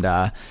lines and,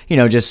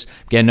 just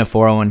getting a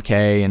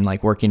 401k and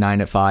like working 9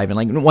 to 5. And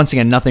like, once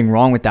again, nothing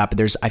wrong with that,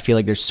 but I feel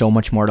like there's so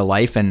much more to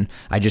life, and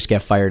I just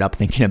get fired up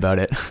thinking about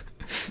it.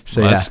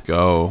 So let's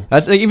go.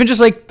 That's like, even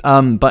just like,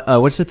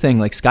 what's the thing?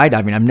 Like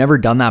skydiving. I've never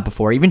done that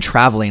before. Even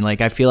traveling.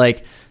 Like, I feel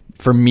like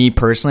for me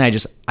personally,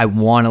 I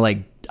want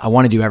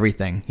to do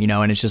everything,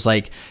 and it's just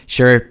like,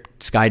 sure,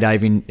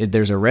 skydiving,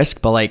 there's a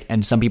risk, but like,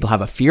 and some people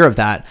have a fear of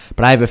that,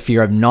 but I have a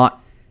fear of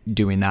not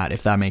doing that,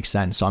 if that makes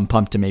sense. So I'm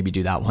pumped to maybe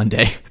do that one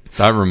day.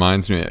 That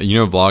reminds me,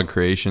 Vlog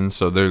Creation.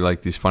 So they're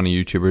like these funny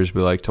YouTubers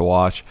we like to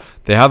watch.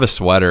 They have a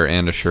sweater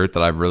and a shirt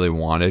that I've really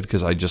wanted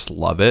because I just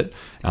love it.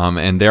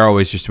 And they're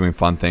always just doing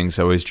fun things.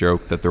 I always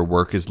joke that their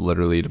work is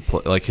literally to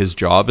play, like his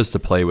job is to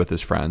play with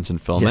his friends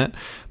and film it.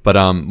 But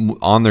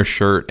on their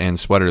shirt and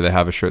sweater, they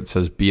have a shirt that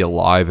says "Be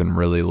alive and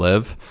really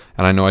live."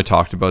 And I know I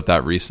talked about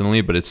that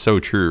recently, but it's so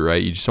true,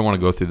 right? You just don't want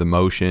to go through the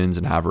motions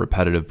and have a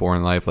repetitive,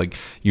 boring life. Like,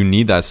 you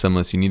need that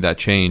stimulus, you need that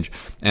change.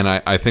 And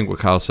I think what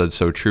Kyle said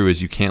so true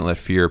is you can't let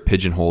fear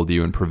pigeonhole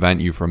you and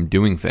prevent you from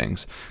doing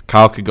things.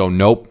 Kyle could go,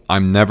 nope,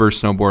 I'm never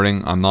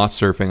snowboarding, I'm not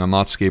surfing, I'm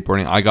not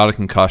skateboarding, I got a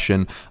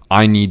concussion,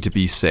 I need to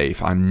be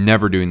safe. I'm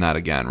never doing that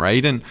again,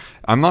 right? And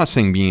I'm not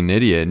saying be an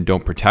idiot and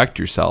don't protect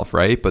yourself,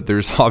 right? But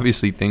there's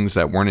obviously things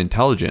that weren't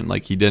intelligent.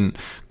 Like he didn't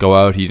go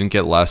out, he didn't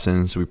get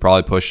lessons. We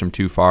probably pushed him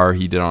too far.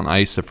 He did on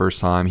ice the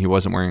first time. He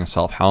wasn't wearing a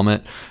self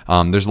helmet.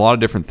 There's a lot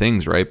of different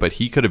things, right? But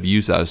he could have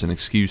used that as an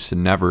excuse to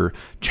never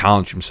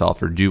challenge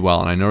himself or do well.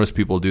 And I notice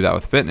people do that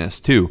with fitness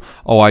too.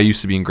 Oh, I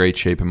used to be in great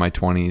shape in my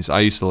 20s. I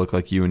used to look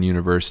like you in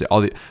university.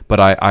 But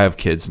I have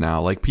kids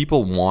now. Like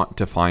people want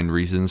to find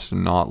reasons to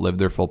not live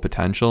their full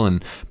potential,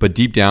 but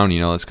deep down,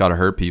 it's got to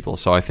hurt people.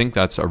 So I think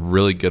that's a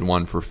really good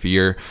one for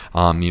fear.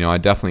 I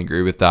definitely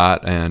agree with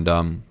that. And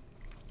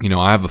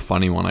I have a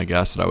funny one, I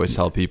guess, that I always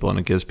tell people, and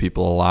it gives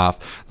people a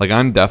laugh. Like,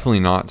 I'm definitely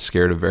not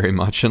scared of very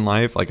much in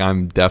life. Like,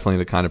 I'm definitely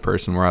the kind of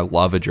person where I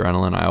love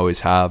adrenaline. I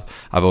always have.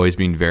 I've always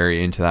been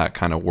very into that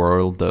kind of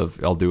world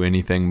of I'll do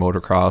anything,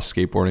 motocross,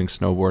 skateboarding,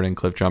 snowboarding,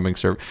 cliff jumping,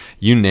 surf,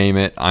 you name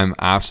it. I'm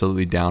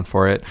absolutely down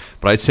for it.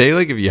 But I'd say,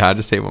 like, if you had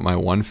to say what my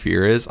one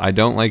fear is, I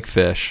don't like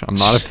fish. I'm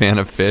not a fan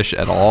of fish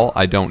at all.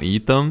 I don't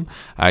eat them.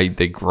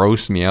 They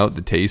gross me out,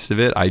 the taste of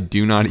it. I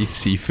do not eat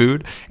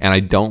seafood, and I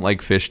don't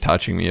like fish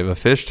touching me. If a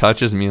fish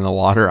touches me in the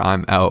water,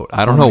 I'm out.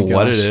 I don't know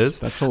what it is.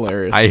 That's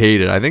hilarious. I hate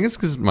it. I think it's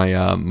because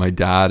my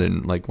dad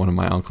and like one of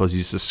my uncles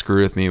used to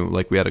screw with me.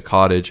 Like we had a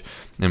cottage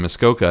in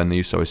Muskoka, and they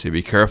used to always say,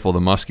 "Be careful, the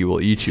muskie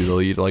will eat you.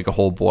 They'll eat like a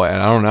whole boy."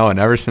 And I don't know. And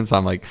ever since,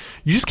 I'm like,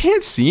 you just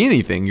can't see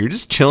anything. You're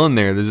just chilling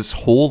there. There's this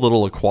whole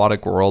little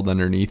aquatic world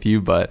underneath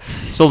you, but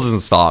it still doesn't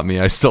stop me.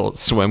 I still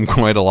swim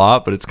quite a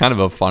lot, but it's kind of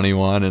a funny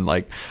one. And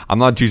like, I'm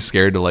not too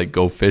scared to like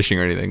go fishing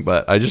or anything,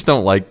 but I just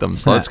don't like them.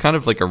 So it's kind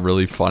of like a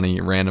really funny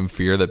random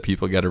fear that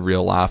people get a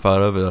real laugh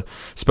out of,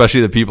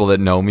 especially the people that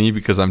know me,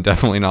 because I'm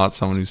definitely not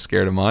someone who's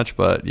scared of much.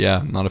 But yeah,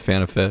 I'm not a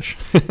fan of fish.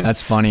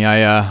 That's funny.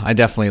 I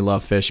definitely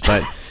love fish,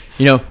 but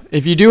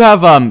if you do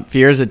have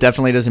fears, it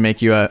definitely doesn't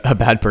make you a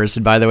bad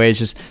person, by the way. It's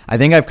just, I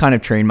think I've kind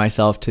of trained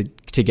myself to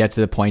get to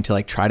the point to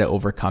like try to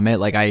overcome it.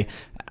 Like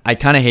I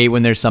kind of hate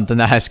when there's something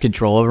that has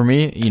control over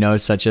me,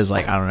 such as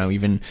like, I don't know,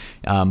 even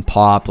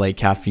pop, like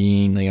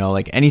caffeine,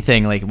 like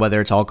anything, like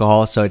whether it's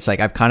alcohol. So it's like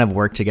I've kind of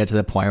worked to get to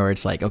the point where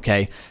it's like,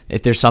 okay,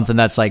 if there's something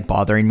that's like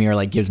bothering me or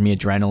like gives me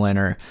adrenaline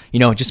or,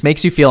 it just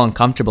makes you feel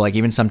uncomfortable. Like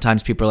even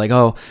sometimes people are like,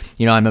 oh,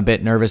 I'm a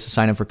bit nervous to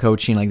sign up for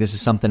coaching. Like this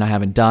is something I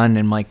haven't done. And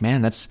I'm like,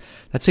 man, that's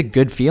a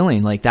good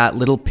feeling. Like that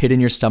little pit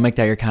in your stomach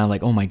that you're kind of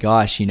like, oh my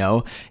gosh,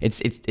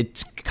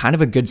 it's kind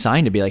of a good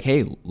sign to be like,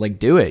 hey, like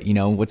do it.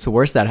 What's the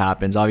worst that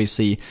happens?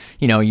 Obviously,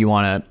 you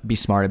want to be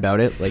smart about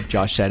it, like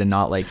Josh said, and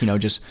not like,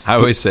 just. I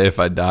always say if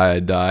I die, I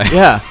die.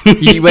 Yeah.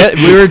 We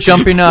were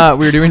jumping,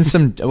 we were doing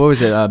some, what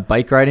was it?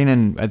 Bike riding.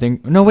 And I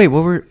think, no, wait,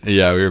 what were.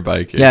 Yeah, we were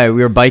biking. Yeah,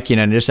 we were biking.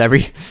 And just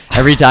every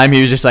time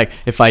he was just like,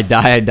 if I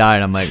die, I die.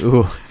 And I'm like,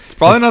 ooh.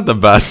 Probably not the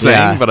best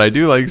saying, but I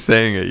do like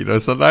saying it.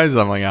 Sometimes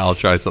I'm like, I'll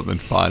try something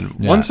fun.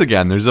 Yeah. Once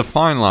again, there's a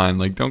fine line.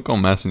 Like, don't go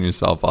messing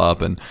yourself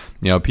up. And,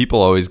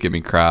 people always give me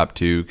crap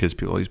too, because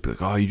people always be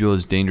like, oh, you do all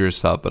this dangerous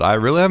stuff. But I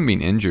really haven't been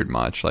injured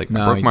much. Like,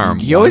 I broke my arm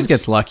He always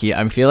gets lucky.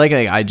 I feel like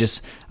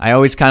I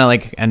always kind of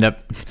like end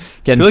up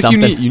getting like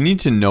something. You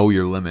need to know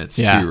your limits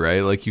too, right?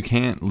 Like, you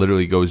can't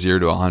literally go 0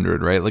 to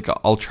 100, right? Like,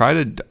 I try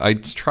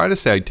to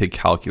say I take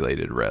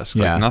calculated risk.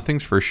 Like,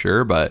 nothing's for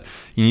sure, but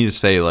you need to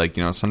say, like,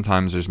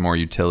 sometimes there's more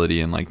utility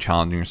in like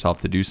challenging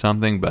yourself to do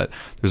something, but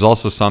there's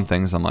also some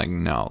things I'm like,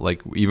 no.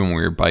 Like, even when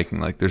we were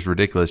biking, like, there's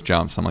ridiculous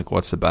jumps. I'm like,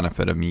 what's the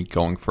benefit of me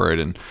going for it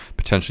and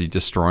potentially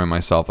destroying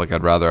myself? Like,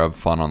 I'd rather have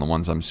fun on the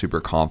ones I'm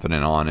super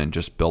confident on and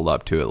just build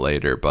up to it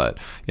later. But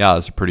yeah,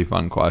 it's a pretty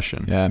fun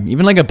question. Yeah,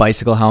 even like a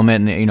bicycle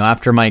helmet, and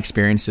after my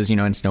experiences, in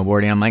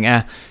snowboarding, I'm like,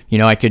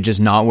 I could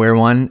just not wear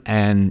one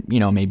and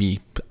maybe,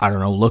 I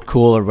don't know, look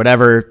cool or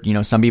whatever.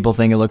 Some people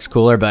think it looks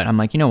cooler, but I'm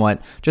like, you know what,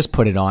 just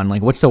put it on.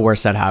 Like, what's the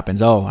worst that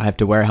happens? Oh, I have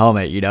to wear a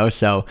helmet,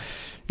 so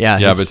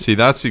yeah, but see,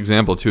 that's the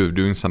example too of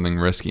doing something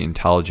risky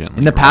intelligently.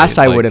 In the past,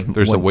 right? I would have.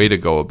 There's a way to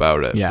go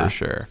about it, for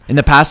sure. In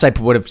the past, I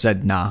would have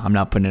said, nah, I'm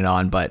not putting it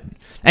on. But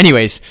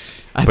anyways,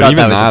 I thought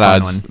even that was a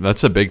fun one.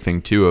 That's a big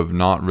thing too of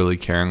not really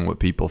caring what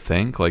people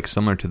think. Like,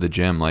 similar to the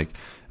gym, like,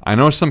 I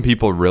know some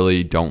people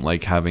really don't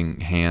like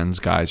having hands,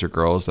 guys or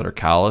girls, that are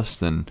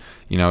calloused. And,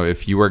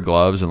 if you wear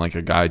gloves and like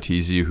a guy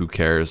teases you, who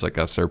cares? Like,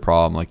 that's their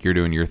problem. Like, you're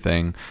doing your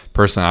thing.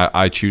 Personally,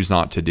 I choose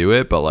not to do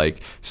it. But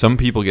like, some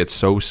people get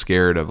so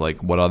scared of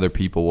like what other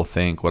people will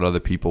think, what other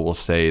people will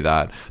say,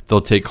 that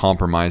they'll take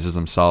compromises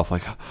themselves.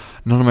 Like,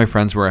 none of my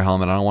friends wear a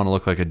helmet. I don't want to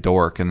look like a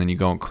dork. And then you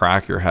go and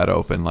crack your head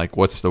open. Like,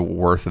 what's the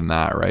worth in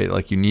that, right?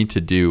 Like, you need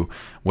to do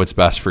what's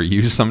best for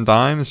you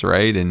sometimes,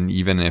 right? And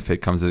even if it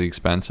comes at the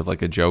expense of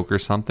like a joke or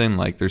something,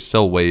 like, there's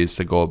still ways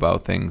to go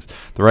about things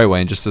the right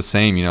way. And just the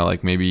same,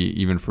 like, maybe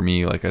even for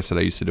me, like I said,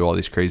 I used to do all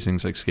these crazy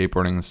things like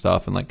skateboarding and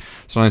stuff. And like,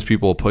 sometimes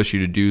people will push you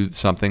to do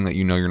something that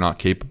you're not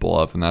capable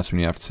of. And that's when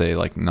you have to say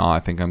like, no,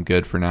 I think I'm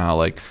good for now.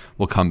 Like,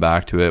 we'll come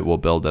back to it. We'll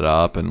build it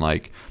up. And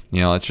like,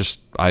 it's just,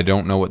 I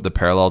don't know what the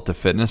parallel to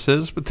fitness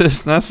is with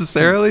this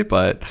necessarily,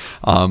 but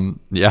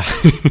yeah.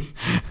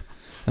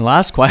 And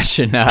last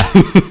question.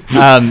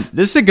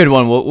 This is a good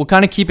one. We'll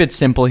kind of keep it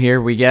simple here.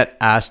 We get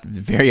asked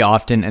very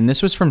often, and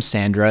this was from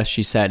Sandra.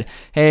 She said,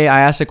 "Hey,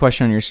 I asked a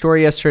question on your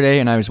story yesterday,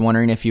 and I was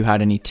wondering if you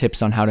had any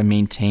tips on how to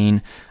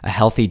maintain a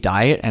healthy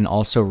diet and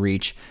also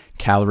reach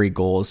calorie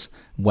goals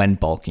when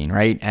bulking,"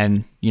 right?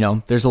 And,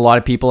 there's a lot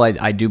of people,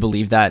 I do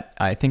believe that.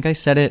 I think I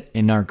said it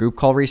in our group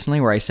call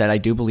recently where I said, I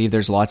do believe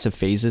there's lots of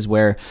phases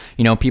where,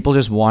 people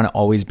just want to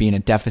always be in a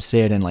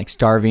deficit and like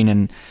starving.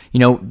 And,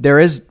 there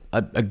is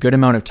a good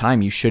amount of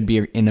time you should be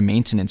in a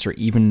maintenance or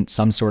even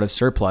some sort of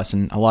surplus.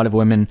 And a lot of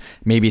women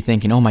may be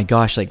thinking, oh my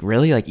gosh, like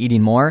really, like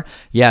eating more?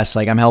 Yes,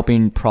 like I'm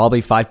helping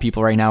probably 5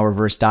 people right now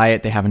reverse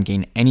diet. They haven't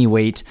gained any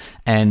weight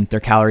and their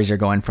calories are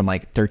going from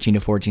like 13 to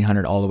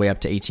 1400 all the way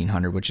up to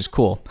 1800, which is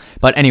cool.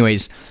 But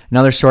anyways,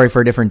 another story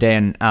for a different day.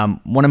 And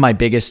one of my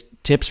biggest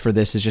tips for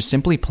this is just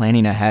simply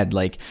planning ahead.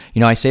 Like,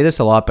 I say this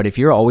a lot, but if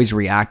you're always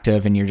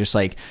reactive and you're just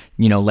like,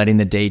 letting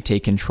the day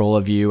take control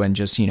of you and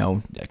just,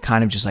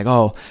 kind of just like,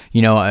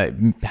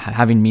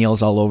 having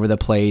meals all over the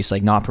place,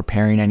 like not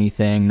preparing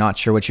anything, not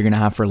sure what you're going to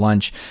have for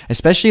lunch,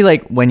 especially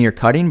like when you're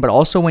cutting, but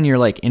also when you're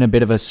like in a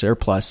bit of a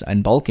surplus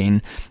and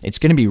bulking, it's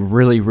going to be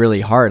really,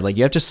 really hard. Like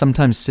you have to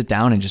sometimes sit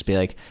down and just be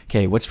like,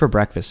 okay, what's for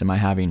breakfast? Am I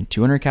having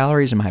 200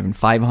 calories? Am I having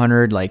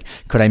 500? Like,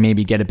 could I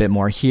maybe get a bit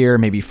more here?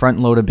 Maybe front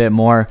load a bit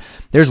more.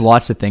 There's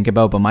lots to think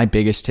about, but my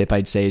biggest tip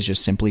I'd say is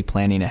just simply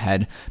planning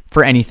ahead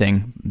for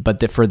anything,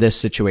 but for this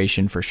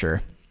situation for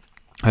sure.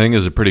 I think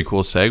it's a pretty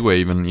cool segue,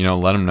 even,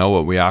 let them know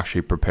what we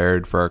actually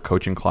prepared for our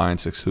coaching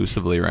clients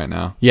exclusively right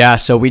now. Yeah,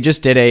 so we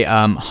just did a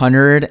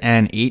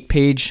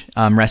 108-page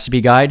recipe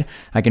guide.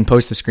 I can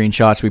post the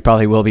screenshots. We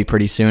probably will be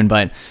pretty soon,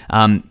 but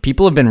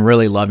people have been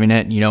really loving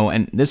it,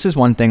 and this is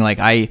one thing, like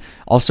I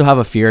also have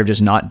a fear of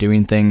just not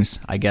doing things,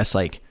 I guess,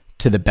 like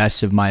to the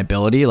best of my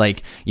ability.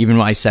 Like even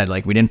when I said,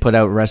 like, we didn't put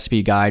out a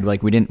recipe guide,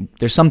 like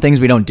there's some things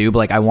we don't do, but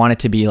like I want it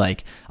to be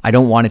like, I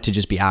don't want it to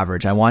just be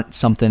average. I want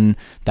something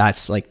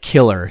that's like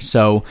killer.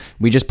 So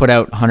we just put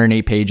out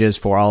 108 pages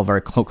for all of our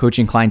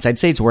coaching clients. I'd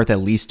say it's worth at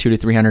least $200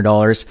 to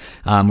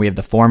 $300. We have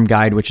the form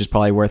guide, which is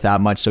probably worth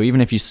that much. So even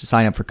if you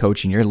sign up for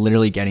coaching, you're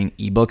literally getting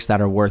ebooks that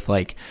are worth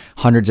like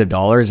hundreds of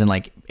dollars, and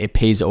like it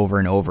pays over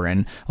and over.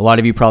 And a lot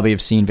of you probably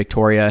have seen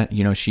Victoria,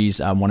 she's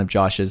one of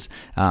Josh's,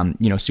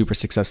 super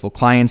successful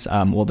clients.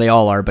 Well, they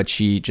all are, but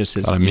she just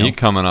is. Me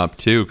coming up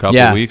too, a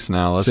couple weeks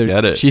now. Let's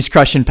get it. She's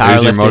crushing powerlifting.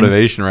 There's your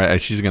motivation,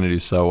 right? She's going to do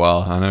so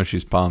well. I know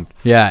she's pumped.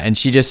 Yeah, and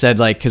she just said,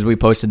 like, because we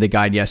posted the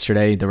guide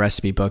yesterday, the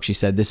recipe book, she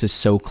said, "This is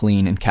so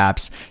clean," in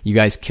caps. "You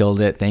guys killed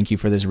it. Thank you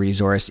for this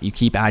resource. You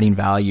keep adding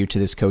value to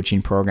this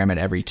coaching program at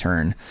every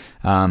turn."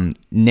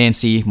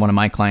 Nancy, one of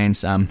my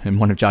clients, and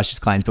one of Josh's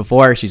clients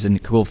before, she's a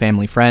cool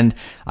family friend.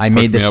 I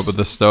made this up with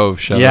the stove.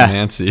 Shout out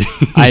Nancy.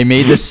 I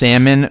made the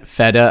salmon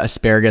feta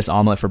asparagus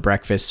omelet for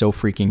breakfast. So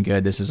freaking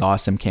good. This is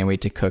awesome. Can't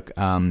wait to cook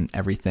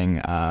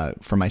everything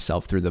for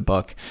myself through the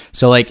book.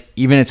 So like,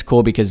 even it's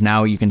cool because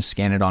now you can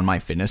scan it on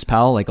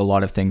MyFitnessPal. Like a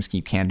lot of things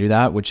you can do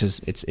that, which is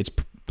it's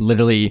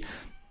literally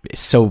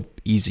so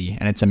easy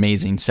and it's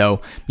amazing.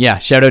 So yeah,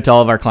 shout out to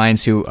all of our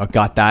clients who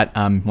got that.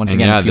 Once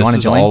again, if you want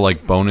to join, this is all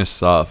like bonus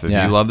stuff. If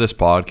you love this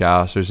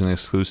podcast, there's an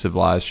exclusive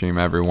live stream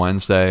every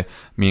Wednesday.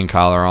 Me and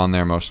Kyle are on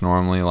there most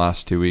normally.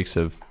 Last 2 weeks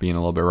have been a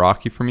little bit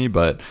rocky for me,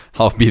 but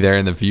I'll be there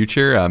in the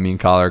future. Me and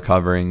Kyle are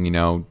covering,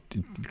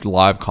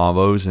 live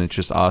combos, and it's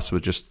just us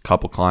with just a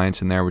couple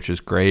clients in there, which is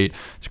great.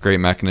 It's a great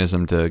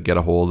mechanism to get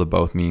a hold of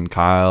both me and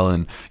Kyle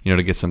and,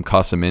 to get some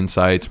custom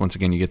insights. Once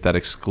again, you get that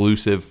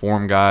exclusive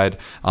form guide.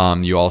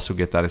 You also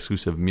get that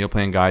exclusive meal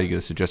plan guide. You get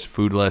a suggested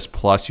food list.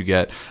 Plus you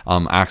get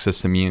access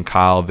to me and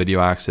Kyle,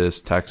 video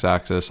access, text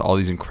access, all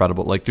these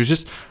incredible, like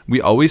we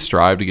always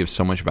strive to give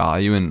so much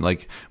value. And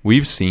like,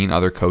 we've seen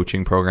other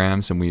coaching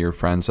programs and we are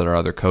friends that are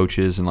other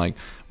coaches, and like,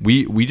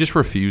 we just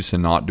refuse to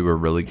not do a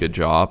really good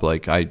job.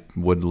 Like I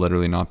would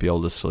literally not be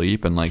able to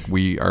sleep, and like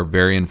we are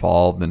very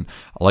involved. And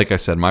like I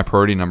said, my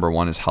priority number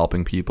one is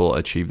helping people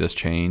achieve this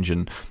change.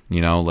 And,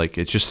 like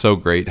it's just so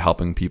great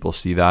helping people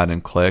see that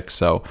and click.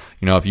 So,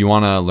 if you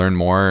want to learn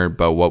more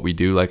about what we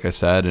do, like I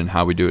said, and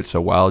how we do it so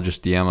well,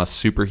 just DM us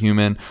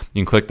Superhuman.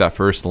 You can click that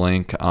first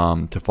link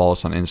to follow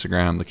us on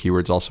Instagram. The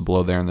keyword's also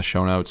below there in the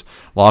show notes.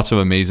 Lots of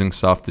amazing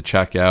stuff to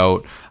check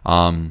out.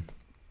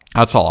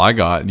 That's all I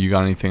got. You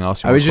got anything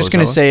else? I was just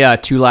going to say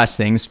 2 last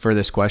things for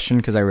this question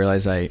because I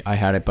realized I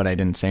had it, but I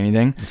didn't say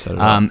anything.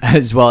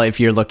 As well, if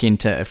you're looking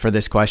for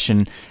this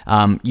question,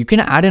 you can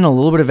add in a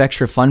little bit of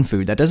extra fun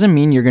food. That doesn't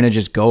mean you're going to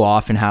just go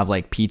off and have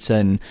like pizza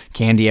and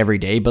candy every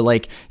day, but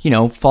like,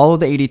 follow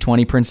the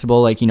 80-20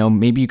 principle. Like,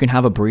 maybe you can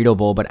have a burrito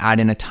bowl, but add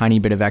in a tiny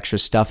bit of extra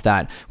stuff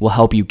that will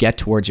help you get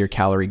towards your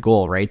calorie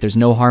goal, right? There's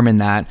no harm in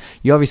that.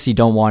 You obviously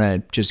don't want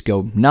to just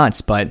go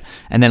nuts,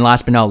 and then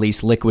last but not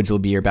least, liquids will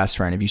be your best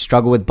friend. If you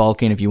struggle with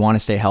bulking, if you want to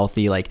stay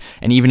healthy,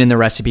 and even in the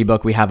recipe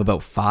book, we have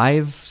about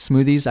 5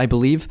 smoothies, I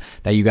believe,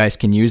 that you guys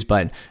can use.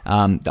 But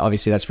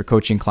obviously that's for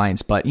coaching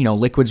clients, but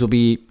liquids will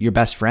be your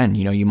best friend.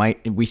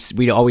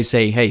 We always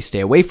say, hey, stay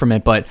away from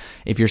it. But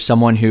if you're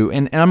someone who,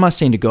 and I'm not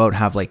saying to go out and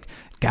have like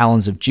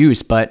gallons of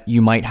juice, but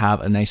you might have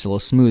a nice little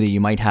smoothie.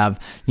 You might have,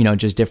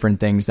 just different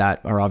things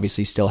that are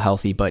obviously still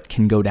healthy, but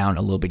can go down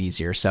a little bit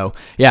easier. So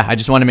yeah, I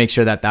just want to make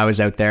sure that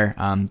was out there.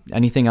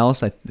 Anything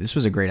else? This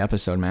was a great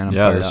episode, man.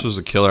 This was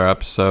a killer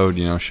episode.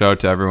 Shout out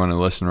to everyone who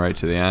listened right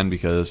to the end,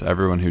 because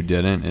everyone who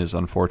didn't is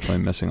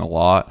unfortunately missing a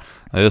lot.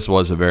 This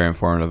was a very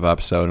informative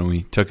episode, and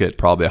we took it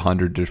probably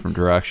 100 different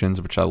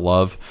directions, which I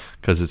love,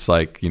 because it's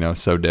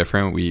so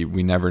different. We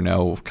never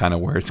know kind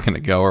of where it's going to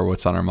go or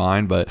what's on our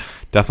mind, but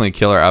definitely a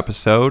killer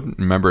episode.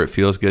 Remember, it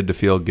feels good to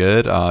feel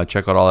good.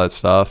 Check out all that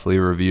stuff.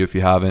 Leave a review if you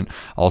haven't.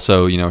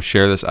 Also,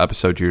 share this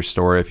episode to your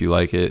story if you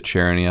like it.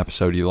 Share any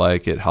episode you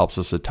like. It helps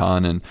us a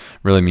ton and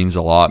really means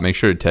a lot. Make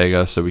sure to tag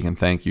us so we can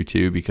thank you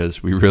too,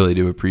 because we really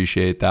do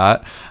appreciate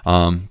that.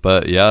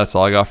 But yeah, that's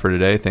all I got for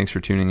today. Thanks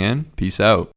for tuning in. Peace out.